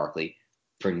Saquon Barkley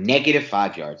for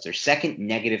 -5 yards, their second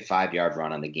 -5-yard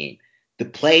run on the game. The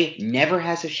play never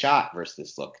has a shot versus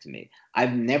this look to me.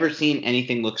 I've never seen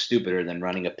anything look stupider than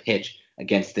running a pitch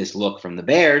against this look from the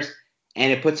Bears,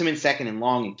 and it puts them in second and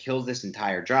long and kills this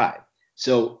entire drive.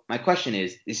 So my question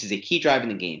is, this is a key drive in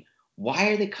the game. Why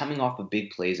are they coming off of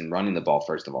big plays and running the ball,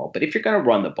 first of all? But if you're going to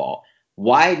run the ball,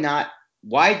 why not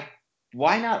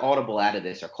audible out of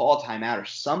this or call a timeout or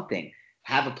something?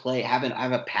 Have a play, have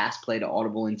a pass play to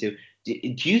audible into.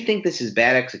 Do you think this is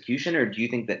bad execution, or do you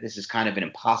think that this is kind of an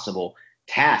impossible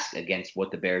task against what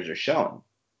the Bears are showing?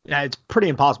 Yeah, it's a pretty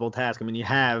impossible task. I mean, you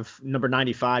have number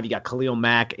 95, you got Khalil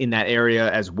Mack in that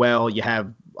area as well. You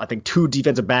have, I think, 2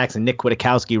 defensive backs and Nick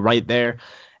Kwiatkowski right there.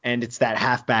 And it's that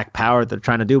halfback power that they're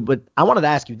trying to do. But I wanted to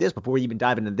ask you this before we even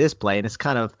dive into this play, and it's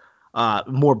kind of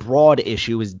more broad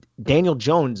issue, is Daniel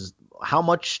Jones, how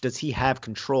much does he have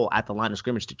control at the line of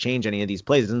scrimmage to change any of these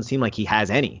plays? It doesn't seem like he has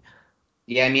any.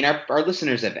 Yeah, I mean, our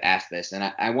listeners have asked this, and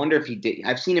I wonder if he did.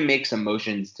 I've seen him make some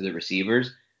motions to the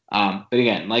receivers. But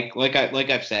again, like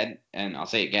I've said, and I'll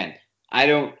say again, I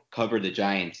don't cover the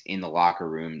Giants in the locker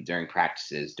room during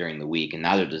practices during the week, and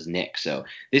neither does Nick. So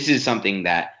this is something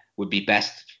that would be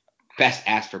best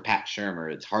asked for Pat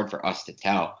Shurmur. It's hard for us to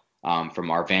tell from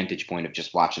our vantage point of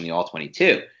just watching the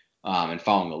All-22 and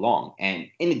following along. And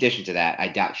in addition to that, I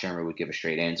doubt Shurmur would give a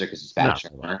straight answer because it's Pat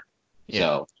Shurmur. Yeah.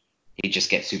 So he'd just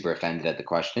get super offended at the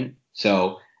question.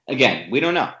 So again, we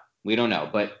don't know.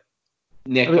 But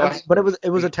Nick, but it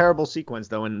was a terrible sequence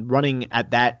though, and running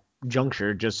at that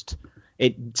juncture, I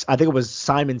think it was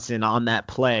Simonson on that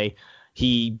play.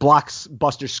 He blocks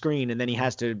Buster's screen, and then he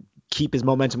has to keep his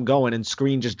momentum going, and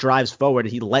Screen just drives forward.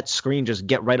 He lets Screen just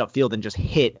get right upfield and just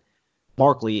hit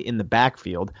Barkley in the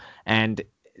backfield, and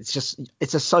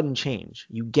it's a sudden change.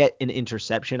 You get an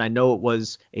interception. I know it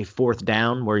was a 4th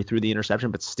down where he threw the interception,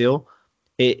 but still,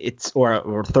 it's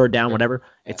or 3rd down, whatever.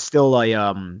 It's still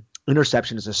a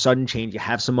interception is a sudden change. You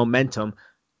have some momentum.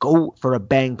 Go for a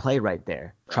bang play right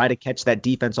there. Try to catch that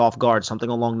defense off guard, something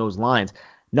along those lines.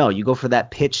 No, you go for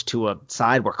that pitch to a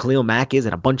side where Khalil Mack is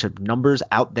and a bunch of numbers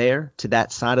out there to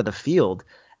that side of the field.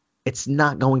 It's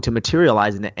not going to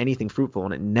materialize into anything fruitful,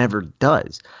 and it never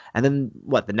does. And then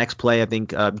the next play, I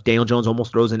think Daniel Jones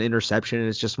almost throws an interception, and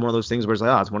it's just one of those things where it's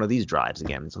like, it's one of these drives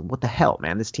again. It's like, what the hell,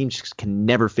 man? This team just can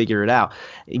never figure it out.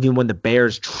 Even when the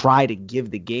Bears try to give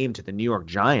the game to the New York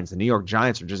Giants, the New York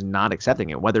Giants are just not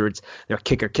accepting it, whether it's their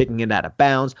kicker kicking it out of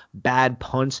bounds, bad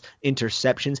punts,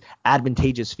 interceptions,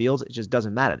 advantageous fields. It just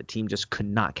doesn't matter. The team just could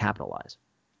not capitalize.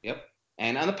 Yep.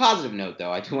 And on the positive note,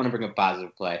 though, I do want to bring a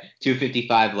positive play.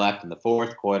 2:55 left in the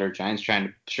fourth quarter. Giants trying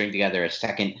to string together a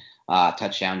second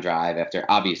touchdown drive after,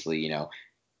 obviously,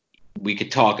 we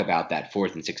could talk about that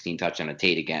 4th and 16 touchdown of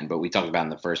Tate again, but we talked about in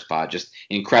the first pod, just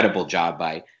incredible job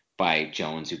by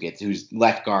Jones, who's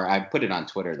left guard. I put it on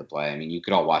Twitter, the play. I mean, you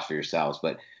could all watch for yourselves,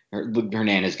 but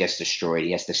Hernandez gets destroyed.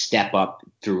 He has to step up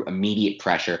through immediate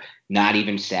pressure, not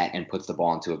even set, and puts the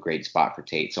ball into a great spot for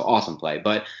Tate. So awesome play.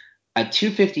 But at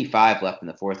 2:55 left in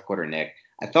the fourth quarter, Nick,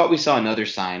 I thought we saw another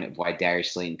sign of why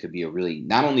Darius Slayton could be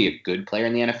not only a good player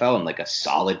in the NFL and like a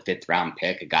solid 5th round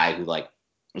pick, a guy who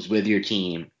was with your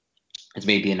team as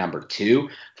maybe a number 2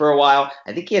 for a while.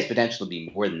 I think he has potential to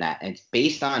be more than that. And it's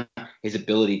based on his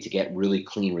ability to get really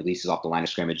clean releases off the line of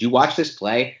scrimmage. You watch this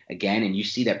play again and you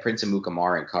see that Prince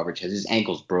Amukamara in coverage has his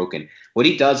ankles broken. What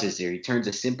he does is he turns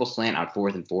a simple slant on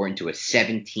 4th and 4 into a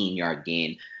 17-yard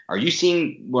gain. Are you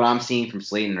seeing what I'm seeing from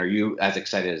Slayton? Are you as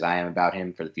excited as I am about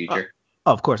him for the future?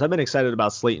 Of course. I've been excited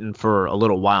about Slayton for a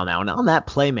little while now. And on that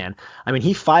play, man, I mean,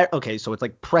 he fired. Okay, so it's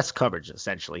like press coverage,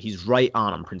 essentially. He's right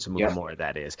on him, Prince Amukamara,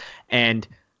 that is. And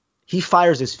he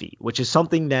fires his feet, which is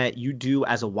something that you do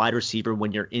as a wide receiver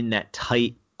when you're in that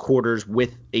tight quarters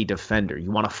with a defender. You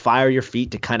want to fire your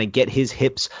feet to kind of get his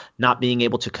hips not being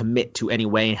able to commit to any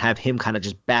way and have him kind of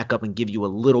just back up and give you a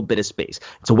little bit of space.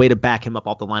 It's a way to back him up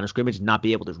off the line of scrimmage and not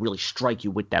be able to really strike you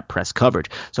with that press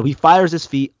coverage. So he fires his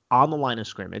feet on the line of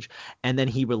scrimmage, and then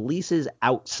he releases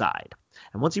outside.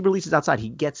 And once he releases outside, he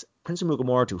gets Prince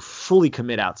Amukamara to fully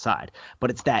commit outside. But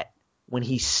it's that when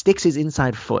he sticks his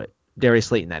inside foot, Darius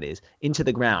Slayton that is, into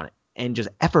the ground, and just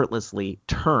effortlessly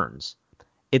turns.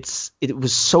 It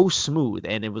was so smooth,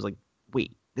 and it was like,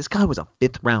 wait, this guy was a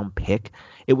 5th-round pick.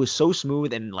 It was so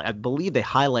smooth, and I believe they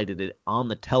highlighted it on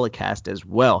the telecast as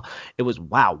well. It was,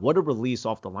 wow, what a release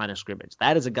off the line of scrimmage.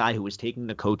 That is a guy who is taking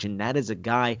the coaching. That is a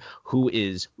guy who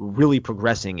is really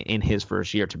progressing in his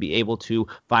first year, to be able to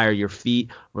fire your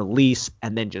feet, release,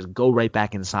 and then just go right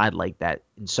back inside like that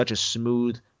in such a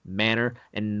smooth manner,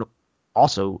 and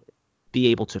also be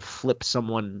able to flip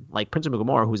someone like Prince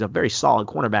Amukamara, who's a very solid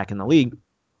cornerback in the league,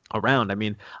 around. I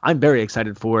mean, I'm very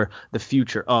excited for the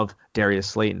future of Darius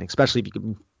Slayton, especially if you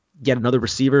can get another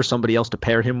receiver, somebody else to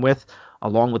pair him with,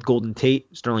 along with Golden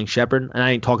Tate, Sterling Shepard. And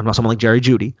I ain't talking about someone like Jerry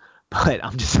Jeudy, but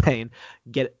I'm just saying,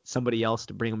 get somebody else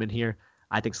to bring him in here.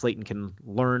 I think Slayton can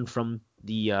learn from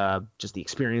the just the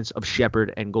experience of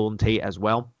Shepard and Golden Tate as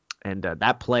well. And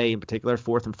that play in particular,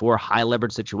 4th and 4, high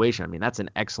leverage situation. I mean, that's an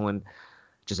excellent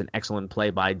play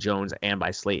by Jones and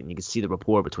by Slayton. You can see the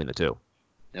rapport between the two.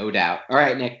 No doubt. All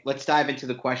right, Nick, let's dive into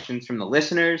the questions from the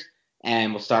listeners,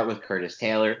 and we'll start with Curtis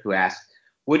Taylor, who asks,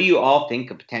 what do you all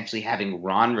think of potentially having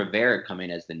Ron Rivera come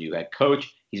in as the new head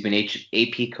coach? He's been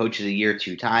AP Coach of the Year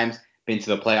 2 times, been to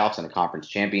the playoffs and a conference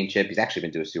championship. He's actually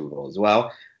been to a Super Bowl as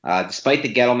well. Despite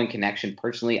the Gettleman connection,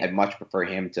 personally, I'd much prefer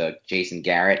him to Jason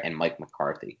Garrett and Mike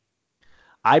McCarthy.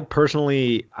 I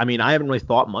haven't really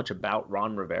thought much about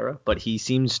Ron Rivera, but he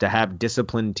seems to have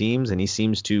disciplined teams, and he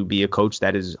seems to be a coach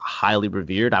that is highly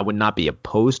revered. I would not be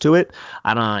opposed to it.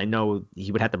 I know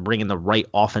he would have to bring in the right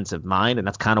offensive mind, and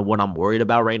that's kind of what I'm worried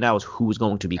about right now, is who's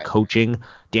going to be coaching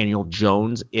Daniel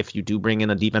Jones if you do bring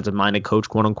in a defensive-minded coach,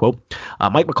 quote-unquote.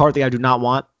 Mike McCarthy, I do not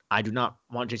want. I do not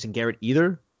want Jason Garrett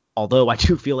either, although I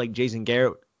do feel like Jason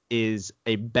Garrett is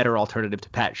a better alternative to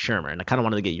Pat Shurmur, and I kind of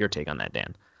wanted to get your take on that,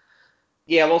 Dan.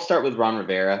 Yeah, we'll start with Ron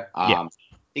Rivera. Yeah. I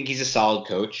think he's a solid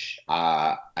coach.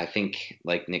 I think,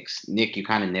 like Nick, you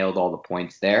kind of nailed all the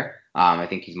points there. I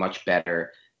think he's much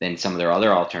better than some of their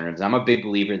other alternatives. I'm a big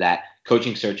believer that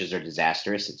coaching searches are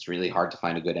disastrous. It's really hard to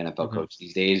find a good NFL coach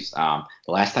these days. The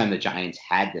last time the Giants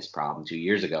had this problem 2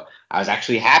 years ago, I was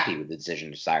actually happy with the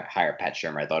decision to hire Pat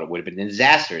Shurmur. I thought it would have been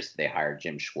disastrous if they hired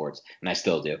Jim Schwartz, and I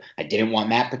still do. I didn't want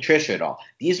Matt Patricia at all.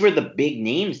 These were the big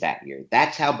names that year.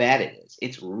 That's how bad it is.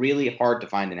 It's really hard to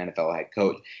find an NFL head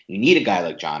coach. You need a guy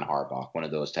like John Harbaugh, one of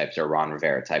those types, or Ron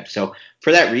Rivera type. So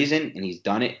for that reason, and he's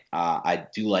done it, I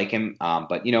do like him.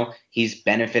 But he's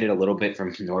benefited a little bit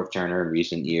from Norv Turner in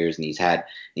recent years, and he's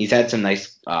had some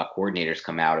nice coordinators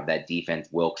come out of that defense.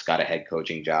 Wilkes got a head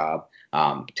coaching job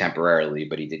temporarily,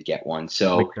 but he did get one.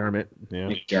 So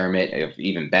McDermott,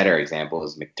 even better example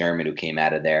is McDermott, who came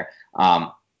out of there.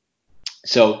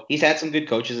 So he's had some good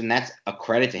coaches, and that's a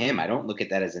credit to him. I don't look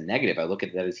at that as a negative. I look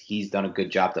at that as he's done a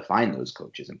good job to find those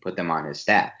coaches and put them on his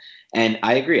staff. And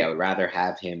I agree. I would rather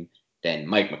have him than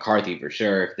Mike McCarthy for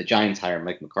sure. If the Giants hire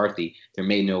Mike McCarthy, there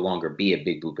may no longer be a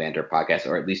Big Blue Banter podcast,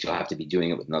 or at least you'll have to be doing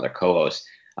it with another co-host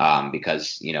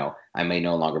because, I may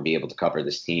no longer be able to cover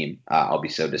this team. I'll be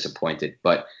so disappointed.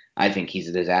 But I think he's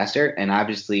a disaster. And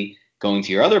obviously, going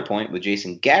to your other point with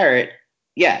Jason Garrett,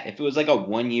 yeah, if it was like a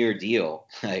 1-year deal,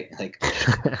 like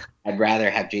I'd rather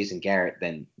have Jason Garrett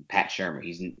than Pat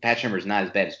Shurmur. Pat Shurmur's not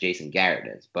as bad as Jason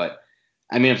Garrett is, but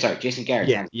I'm sorry, Jason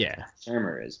Garrett. Yeah.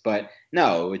 Shurmur is, but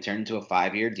no, it would turn into a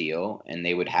 5-year deal, and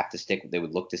they would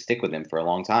look to stick with him for a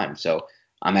long time. So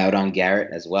I'm out on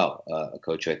Garrett as well, a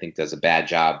coach who I think does a bad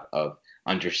job of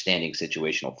understanding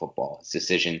situational football. His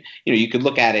decision, you could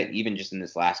look at it even just in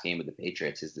this last game with the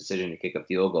Patriots. His decision to kick a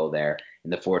field goal there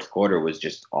in the fourth quarter was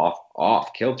just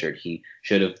off kiltered. He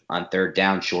should have on 3rd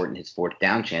down shortened his 4th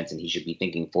down chance, and he should be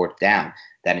thinking 4th down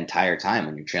that entire time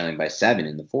when you're trailing by 7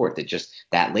 in the 4th. It just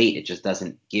that late, it just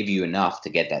doesn't give you enough to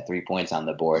get that 3 points on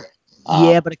the board.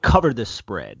 But it covered the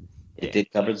spread. It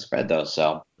did cover the spread though,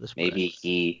 so maybe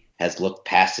he has looked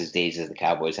past his days as the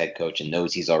Cowboys head coach and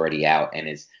knows he's already out and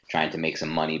is trying to make some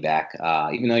money back,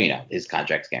 even though, his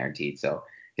contract's guaranteed. So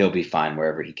he'll be fine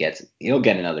wherever he gets. He'll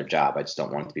get another job. I just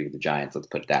don't want him to be with the Giants. Let's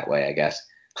put it that way, I guess.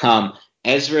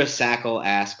 Ezra Sackle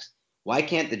asks, why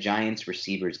can't the Giants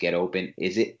receivers get open?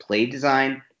 Is it play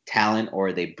design, talent, or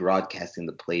are they broadcasting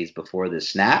the plays before the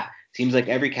snap? Seems like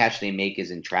every catch they make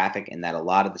is in traffic, and that a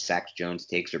lot of the sacks Jones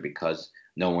takes are because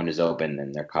no one is open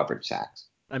and they're covered sacks.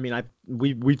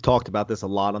 We've talked about this a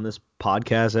lot on this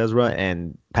podcast, Ezra,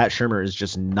 and Pat Shurmur is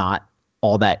just not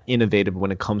all that innovative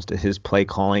when it comes to his play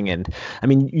calling. And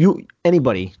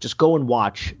anybody just go and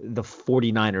watch the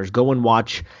 49ers, go and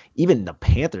watch even the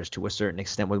Panthers to a certain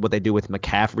extent with what they do with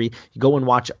McCaffrey. You go and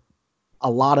watch a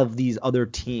lot of these other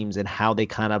teams and how they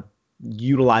kind of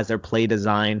utilize their play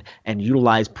design and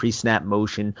utilize pre-snap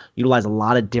motion, utilize a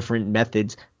lot of different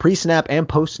methods, pre-snap and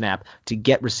post-snap, to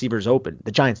get receivers open.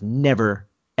 The Giants never,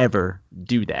 ever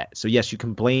do that. So yes, you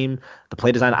can blame the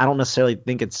play design. I don't necessarily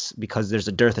think it's because there's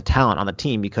a dearth of talent on the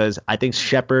team, because I think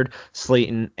Shepard,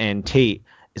 Slayton, and Tate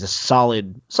is a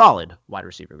solid wide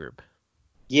receiver group.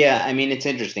 Yeah, I mean, it's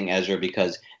interesting, Ezra,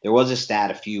 because there was a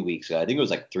stat a few weeks ago. I think it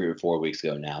was like 3 or 4 weeks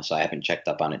ago now, so I haven't checked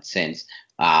up on it since,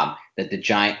 that the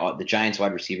Giants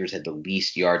wide receivers had the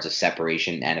least yards of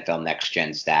separation in NFL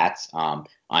next-gen stats on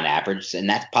average, and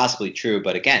that's possibly true.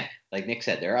 But again, like Nick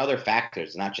said, there are other factors.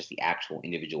 It's not just the actual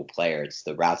individual player. It's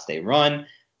the routes they run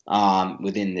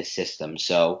within this system.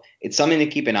 So it's something to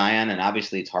keep an eye on, and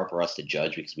obviously it's hard for us to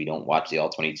judge because we don't watch the all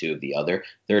 22 of the other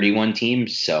 31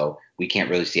 teams, so we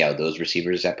can't really see how those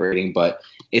receivers are separating. But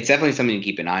it's definitely something to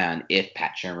keep an eye on if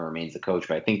Pat Shurmur remains the coach.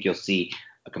 But I think you'll see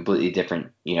a completely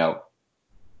different,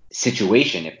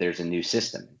 situation if there's a new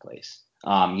system in place.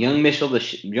 Young Missile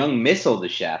the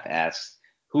Chef asks,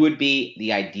 who would be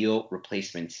the ideal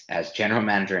replacements as general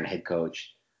manager and head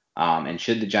coach? And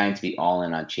should the Giants be all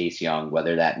in on Chase Young,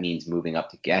 whether that means moving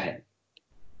up to get him?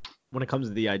 When it comes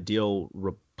to the ideal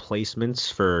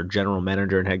replacements for general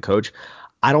manager and head coach,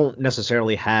 I don't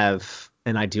necessarily have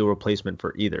an ideal replacement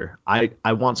for either. I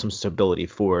want some stability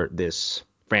for this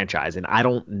franchise, and I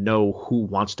don't know who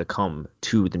wants to come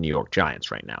to the New York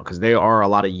Giants right now, because there are a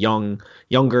lot of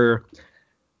younger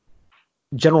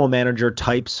general manager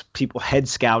types, people, head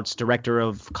scouts, director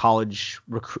of college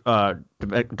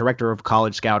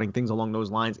scouting, things along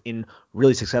those lines in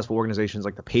really successful organizations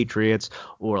like the Patriots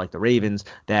or like the Ravens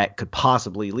that could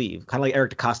possibly leave. Kind of like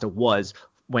Eric DeCosta was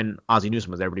when Ozzie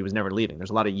Newsome was there, but he was never leaving.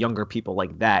 There's a lot of younger people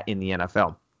like that in the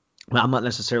NFL. I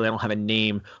don't have a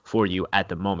name for you at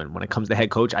the moment. When it comes to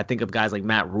head coach, I think of guys like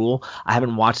Matt Rule. I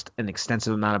haven't watched an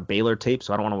extensive amount of Baylor tape,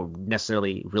 so I don't want to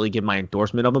necessarily really give my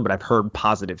endorsement of him, but I've heard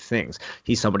positive things.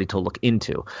 He's somebody to look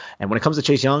into. And when it comes to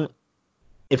Chase Young,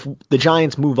 if the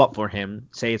Giants move up for him,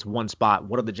 say it's one spot,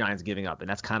 what are the Giants giving up? And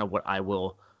that's kind of what I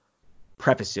will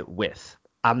preface it with.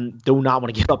 I do not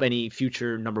want to give up any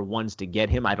future number ones to get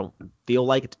him. I don't feel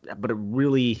like it, but it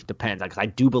really depends, because I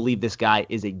do believe this guy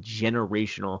is a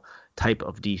generational type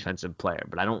of defensive player,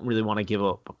 but I don't really want to give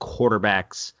up a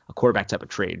quarterback type of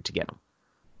trade to get him.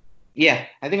 Yeah,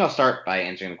 I think I'll start by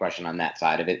answering the question on that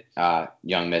side of it,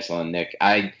 Young Missile and Nick.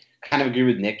 I kind of agree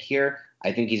with Nick here.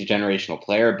 I think he's a generational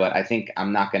player, but I think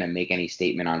I'm not going to make any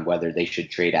statement on whether they should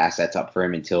trade assets up for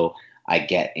him until I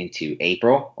get into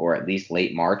April or at least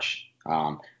late March.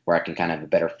 Where I can kind of have a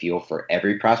better feel for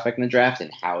every prospect in the draft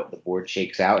and how the board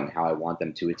shakes out and how I want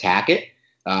them to attack it.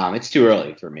 It's too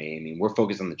early for me. I mean, we're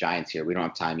focused on the Giants here. We don't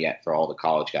have time yet for all the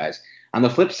college guys. On the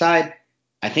flip side,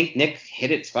 I think Nick hit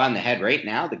it spot on the head right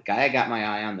now. The guy I got my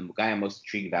eye on, the guy I'm most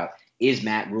intrigued about, is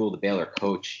Matt Rule, the Baylor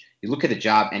coach. You look at the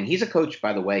job, and he's a coach,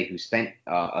 by the way, who spent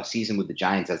a season with the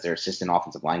Giants as their assistant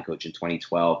offensive line coach in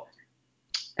 2012.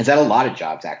 Has had a lot of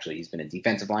jobs, actually. He's been a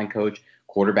defensive line coach,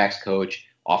 quarterbacks coach,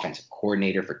 offensive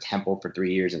coordinator for Temple for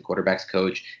 3 years, and quarterbacks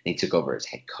coach. And he took over as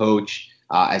head coach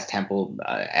as Temple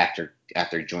after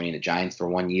joining the Giants for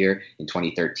 1 year in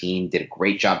 2013. Did a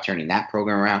great job turning that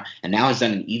program around, and now has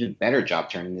done an even better job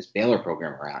turning this Baylor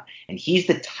program around. And he's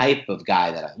the type of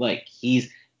guy that I like. He's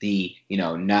the,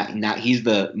 he's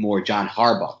the more John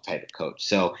Harbaugh type of coach.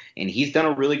 So, and he's done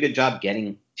a really good job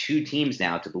getting two teams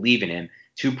now to believe in him.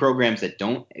 Two programs that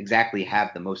don't exactly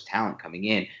have the most talent coming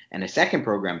in, and a second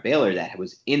program, Baylor, that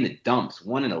was in the dumps,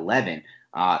 1-11,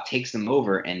 takes them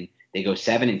over, and they go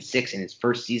 7-6 in his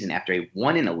first season after a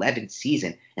 1-11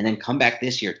 season, and then come back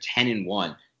this year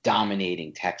 10-1,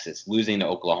 dominating Texas, losing to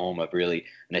Oklahoma really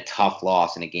in a tough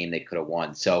loss in a game they could have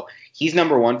won. So he's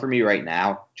number one for me right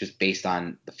now, just based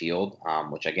on the field,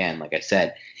 which again, like I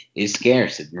said, is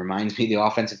scarce. It reminds me of the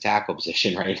offensive tackle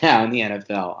position right now in the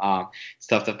NFL. It's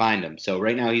tough to find him. So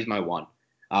right now he's my one.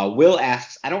 Will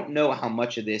asks, I don't know how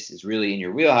much of this is really in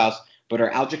your wheelhouse, but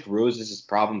are Aldrick Rose's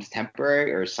problems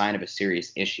temporary or a sign of a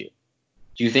serious issue?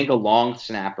 Do you think a long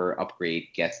snapper upgrade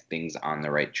gets things on the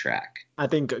right track? I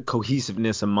think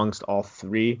cohesiveness amongst all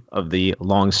three of the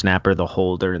long snapper, the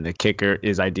holder, and the kicker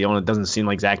is ideal, and it doesn't seem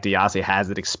like Zach Diassi has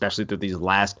it, especially through these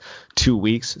last 2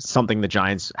 weeks. It's something the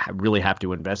Giants really have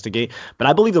to investigate. But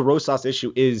I believe the Rosas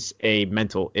issue is a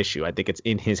mental issue. I think it's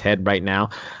in his head right now.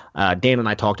 Dan and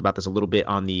I talked about this a little bit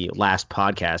on the last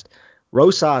podcast.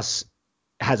 Rosas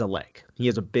has a leg. He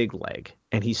has a big leg,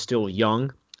 and he's still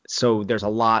young. So there's a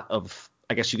lot of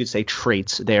I guess you could say,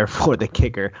 traits there for the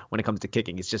kicker when it comes to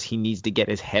kicking. It's just he needs to get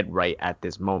his head right at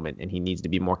this moment, and he needs to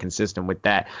be more consistent with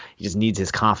that. He just needs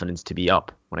his confidence to be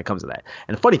up when it comes to that.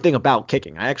 And the funny thing about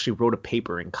kicking, I actually wrote a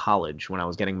paper in college when I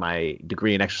was getting my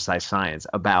degree in exercise science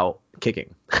about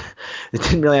kicking. It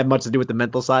didn't really have much to do with the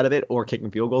mental side of it or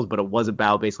kicking field goals, but it was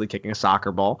about basically kicking a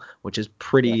soccer ball, which is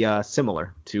pretty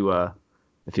similar to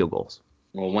the field goals.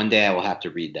 Well, one day I will have to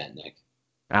read that, Nick.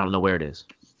 I don't know where it is.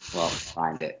 Well,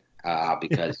 find it.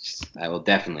 Because I will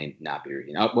definitely not be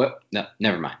reading. Oh, what? No,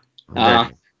 never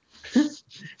mind.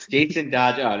 Jason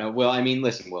Dodge. Oh, no. Well, I mean,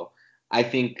 listen, Will. I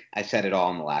think I said it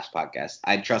all in the last podcast.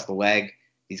 I trust the leg.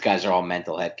 These guys are all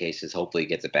mental head cases. Hopefully, he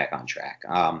gets it back on track.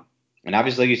 And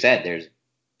obviously, like you said, there's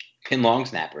pin long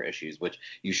snapper issues, which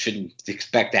you shouldn't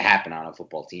expect to happen on a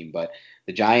football team. But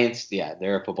the Giants, yeah,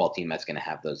 they're a football team that's going to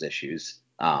have those issues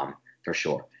for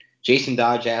sure. Jason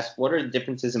Dodge asked, what are the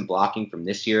differences in blocking from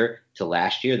this year to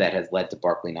last year that has led to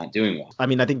Barkley not doing well? I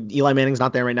mean, I think Eli Manning's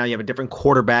not there right now. You have a different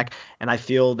quarterback, and I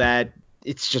feel that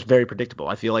it's just very predictable.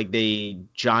 I feel like the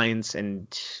Giants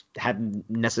haven't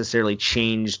necessarily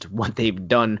changed what they've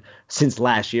done since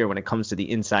last year when it comes to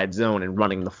the inside zone and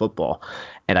running the football.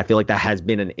 And I feel like that has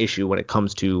been an issue when it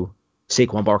comes to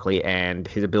Saquon Barkley and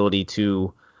his ability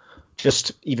to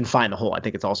just even find the hole. I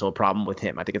think it's also a problem with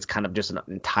him. I think it's kind of just an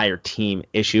entire team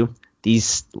issue.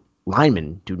 These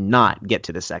linemen do not get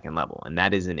to the second level, and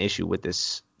that is an issue with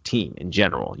this team in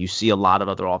general. You see a lot of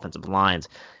other offensive lines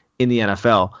in the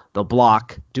NFL, they'll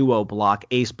block, duo block,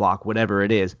 ace block, whatever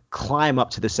it is, climb up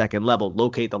to the second level,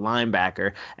 locate the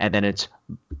linebacker, and then it's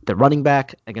the running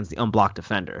back against the unblocked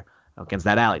defender, against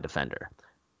that alley defender.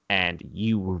 And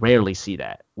you rarely see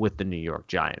that with the New York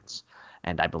Giants.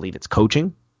 And I believe it's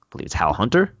coaching. I believe it's Hal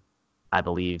Hunter. I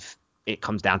believe it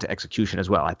comes down to execution as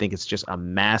well. I think it's just a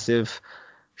massive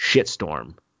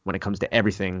shitstorm when it comes to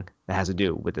everything that has to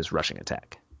do with this rushing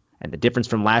attack. And the difference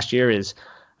from last year is,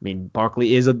 I mean,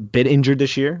 Barkley is a bit injured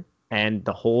this year, and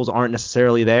the holes aren't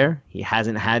necessarily there. He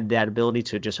hasn't had that ability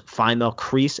to just find the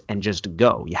crease and just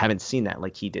go. You haven't seen that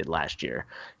like he did last year.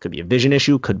 Could be a vision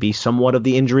issue, could be somewhat of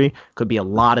the injury, could be a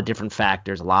lot of different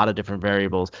factors, a lot of different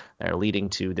variables that are leading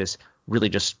to this really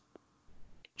just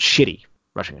shitty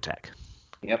rushing attack.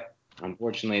 Yep.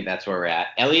 Unfortunately, that's where we're at.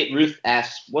 Elliot Ruth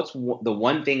asks, what's the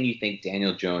one thing you think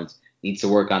Daniel Jones needs to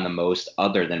work on the most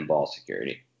other than ball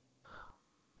security?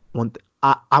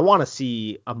 I want to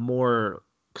see a more,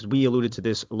 because we alluded to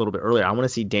this a little bit earlier, I want to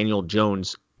see Daniel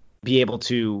Jones be able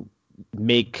to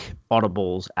make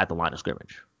audibles at the line of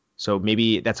scrimmage. So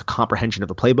maybe that's a comprehension of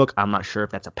the playbook. I'm not sure if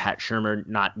that's a Pat Shurmur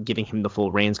not giving him the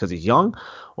full reins because he's young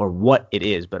or what it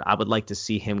is, but I would like to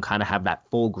see him kind of have that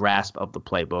full grasp of the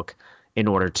playbook in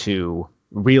order to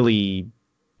really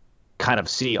kind of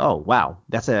see, oh, wow,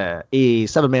 that's a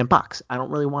 7-man box. I don't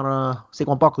really want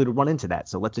Saquon Barkley to run into that,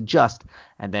 so let's adjust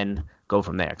and then go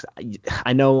from there.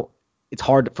 I know it's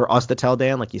hard for us to tell,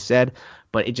 Dan, like you said,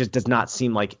 but it just does not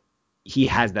seem like he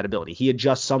has that ability. He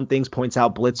adjusts some things, points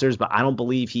out blitzers, but I don't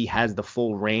believe he has the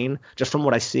full reign, just from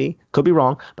what I see. Could be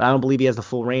wrong, but I don't believe he has the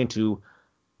full reign to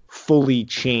fully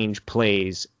change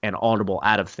plays and audible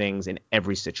out of things in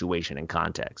every situation and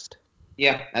context.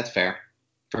 Yeah, that's fair.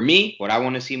 For me, what I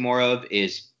want to see more of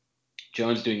is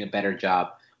Jones doing a better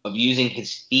job of using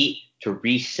his feet to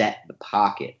reset the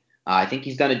pocket. I think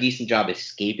he's done a decent job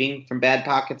escaping from bad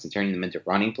pockets and turning them into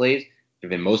running plays. They've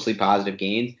been mostly positive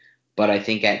gains. But I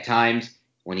think at times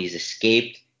when he's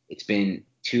escaped, it's been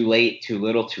too late, too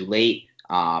little, too late.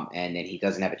 And then he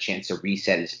doesn't have a chance to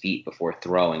reset his feet before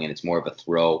throwing. And it's more of a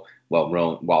throw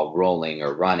while rolling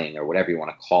or running or whatever you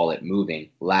want to call it, moving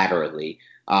laterally.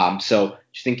 So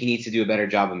just think he needs to do a better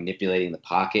job of manipulating the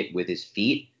pocket with his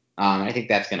feet. I think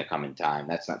that's going to come in time.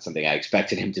 That's not something I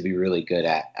expected him to be really good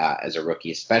at as a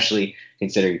rookie, especially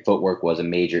considering footwork was a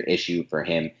major issue for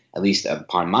him, at least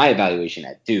upon my evaluation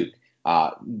at Duke.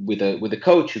 With a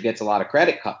coach who gets a lot of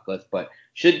credit, Cutcliffe, but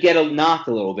should get knocked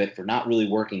a little bit for not really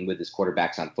working with his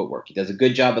quarterbacks on footwork. He does a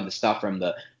good job of the stuff from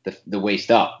the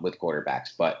waist up with quarterbacks,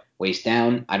 but waist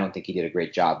down, I don't think he did a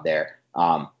great job there,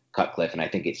 Cutcliffe, and I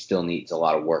think it still needs a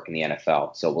lot of work in the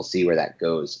NFL. So we'll see where that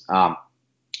goes.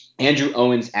 Andrew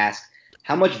Owens asked,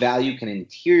 how much value can an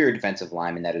interior defensive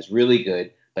lineman that is really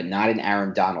good but not an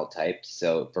Aaron Donald type,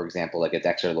 so for example like a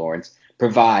Dexter Lawrence,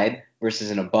 provide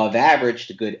versus an above average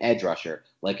to good edge rusher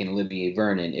like an Olivier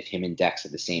Vernon if him and Dex are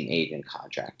the same age and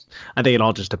contract? I think it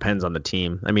all just depends on the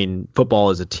team. I mean,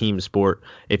 football is a team sport.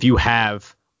 If you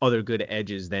have other good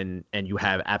edges and you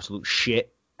have absolute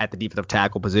shit at the defensive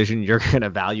tackle position, you're going to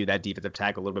value that defensive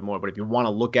tackle a little bit more. But if you want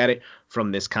to look at it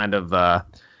from this kind of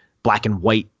black and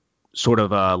white sort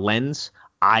of lens,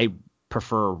 I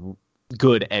prefer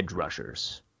good edge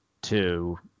rushers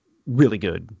to really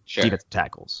good defensive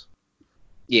tackles.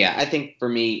 Yeah, I think for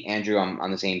me, Andrew, I'm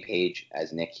on the same page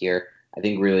as Nick here. I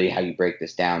think really how you break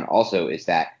this down also is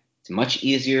that it's much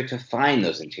easier to find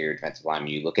those interior defensive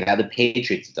linemen. You look at how the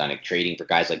Patriots have done it, trading for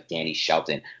guys like Danny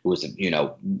Shelton, who was,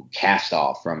 cast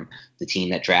off from the team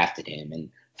that drafted him, and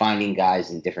finding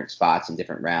guys in different spots in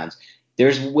different rounds.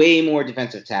 There's way more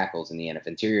defensive tackles in the NFL,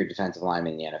 interior defensive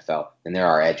linemen in the NFL, than there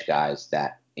are edge guys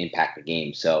that impact the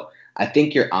game. So I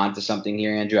think you're onto something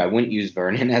here, Andrew. I wouldn't use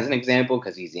Vernon as an example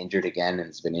because he's injured again and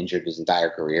has been injured his entire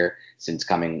career since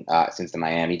the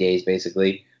Miami days,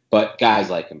 basically. But guys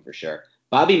like him for sure.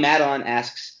 Bobby Madelon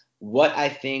asks what I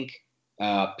think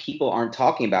people aren't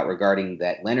talking about regarding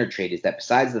that Leonard trade is that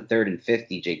besides the 3rd and 5th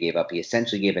DJ gave up, he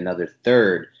essentially gave another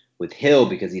 3rd with Hill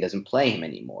because he doesn't play him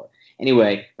anymore.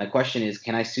 Anyway, my question is,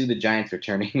 can I sue the Giants for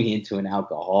turning me into an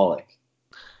alcoholic?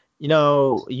 You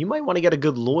might want to get a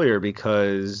good lawyer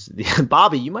because,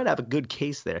 Bobby, you might have a good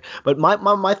case there. But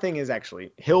my thing is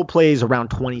actually, Hill plays around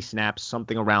 20 snaps,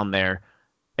 something around there,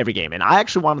 every game. And I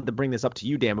actually wanted to bring this up to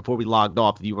you, Dan, before we logged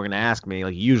off. If you were going to ask me,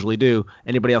 like you usually do,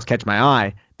 anybody else catch my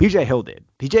eye? B.J. Hill did.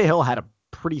 B.J. Hill had a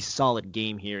pretty solid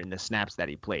game here in the snaps that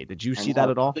he played. Did you see that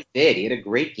at all? He did. He had a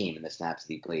great game in the snaps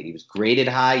that he played. He was graded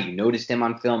high. You noticed him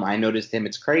on film. I noticed him.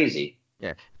 It's crazy.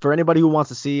 Yeah. For anybody who wants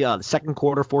to see the second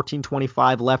quarter,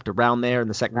 14:25 left around there. In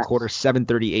the second quarter,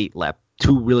 7:38 left.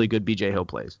 2 really good B.J. Hill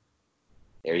plays.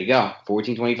 There you go.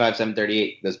 14:25,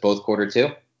 7:38. Does both quarter too?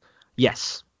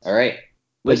 Yes. All right.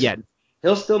 But yeah,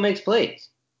 Hill still makes plays.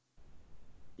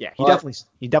 Yeah, he definitely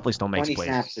still makes 20 plays. 20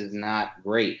 snaps is not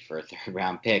great for a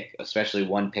 3rd-round pick, especially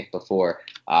one pick before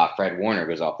Fred Warner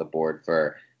goes off the board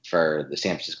for the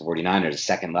San Francisco 49ers, a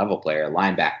second-level player, a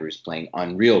linebacker who's playing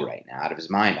unreal right now, out of his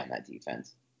mind on that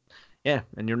defense. Yeah,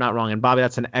 and you're not wrong. And, Bobby,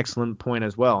 that's an excellent point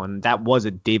as well. And that was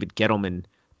a David Gettleman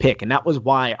pick. And that was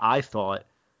why I thought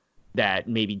that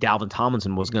maybe Dalvin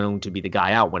Tomlinson was going to be the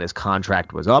guy out when his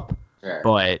contract was up. Sure.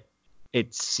 But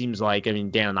it seems like,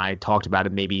 Dan and I talked about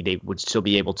it, maybe they would still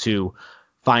be able to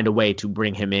find a way to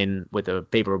bring him in with a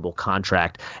favorable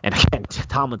contract. And again,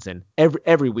 Tomlinson,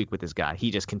 every week with this guy, he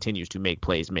just continues to make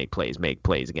plays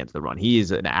against the run. He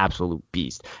is an absolute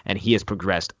beast, and he has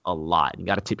progressed a lot. You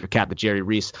got to tip your cap to Jerry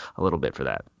Reese a little bit for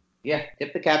that. Yeah,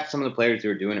 tip the cap to some of the players who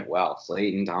are doing it well.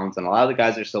 Slayton, Tomlinson, a lot of the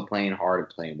guys are still playing hard and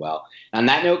playing well. On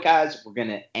that note, guys, we're going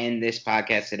to end this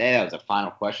podcast today. That was our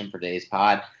final question for today's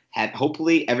pod.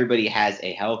 Hopefully everybody has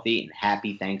a healthy and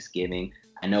happy Thanksgiving.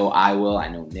 I know I will. I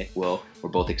know Nick will. We're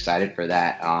both excited for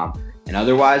that. And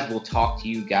otherwise, we'll talk to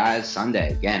you guys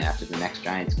Sunday again after the next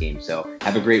Giants game. So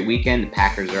have a great weekend. The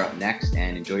Packers are up next,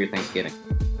 and enjoy your Thanksgiving.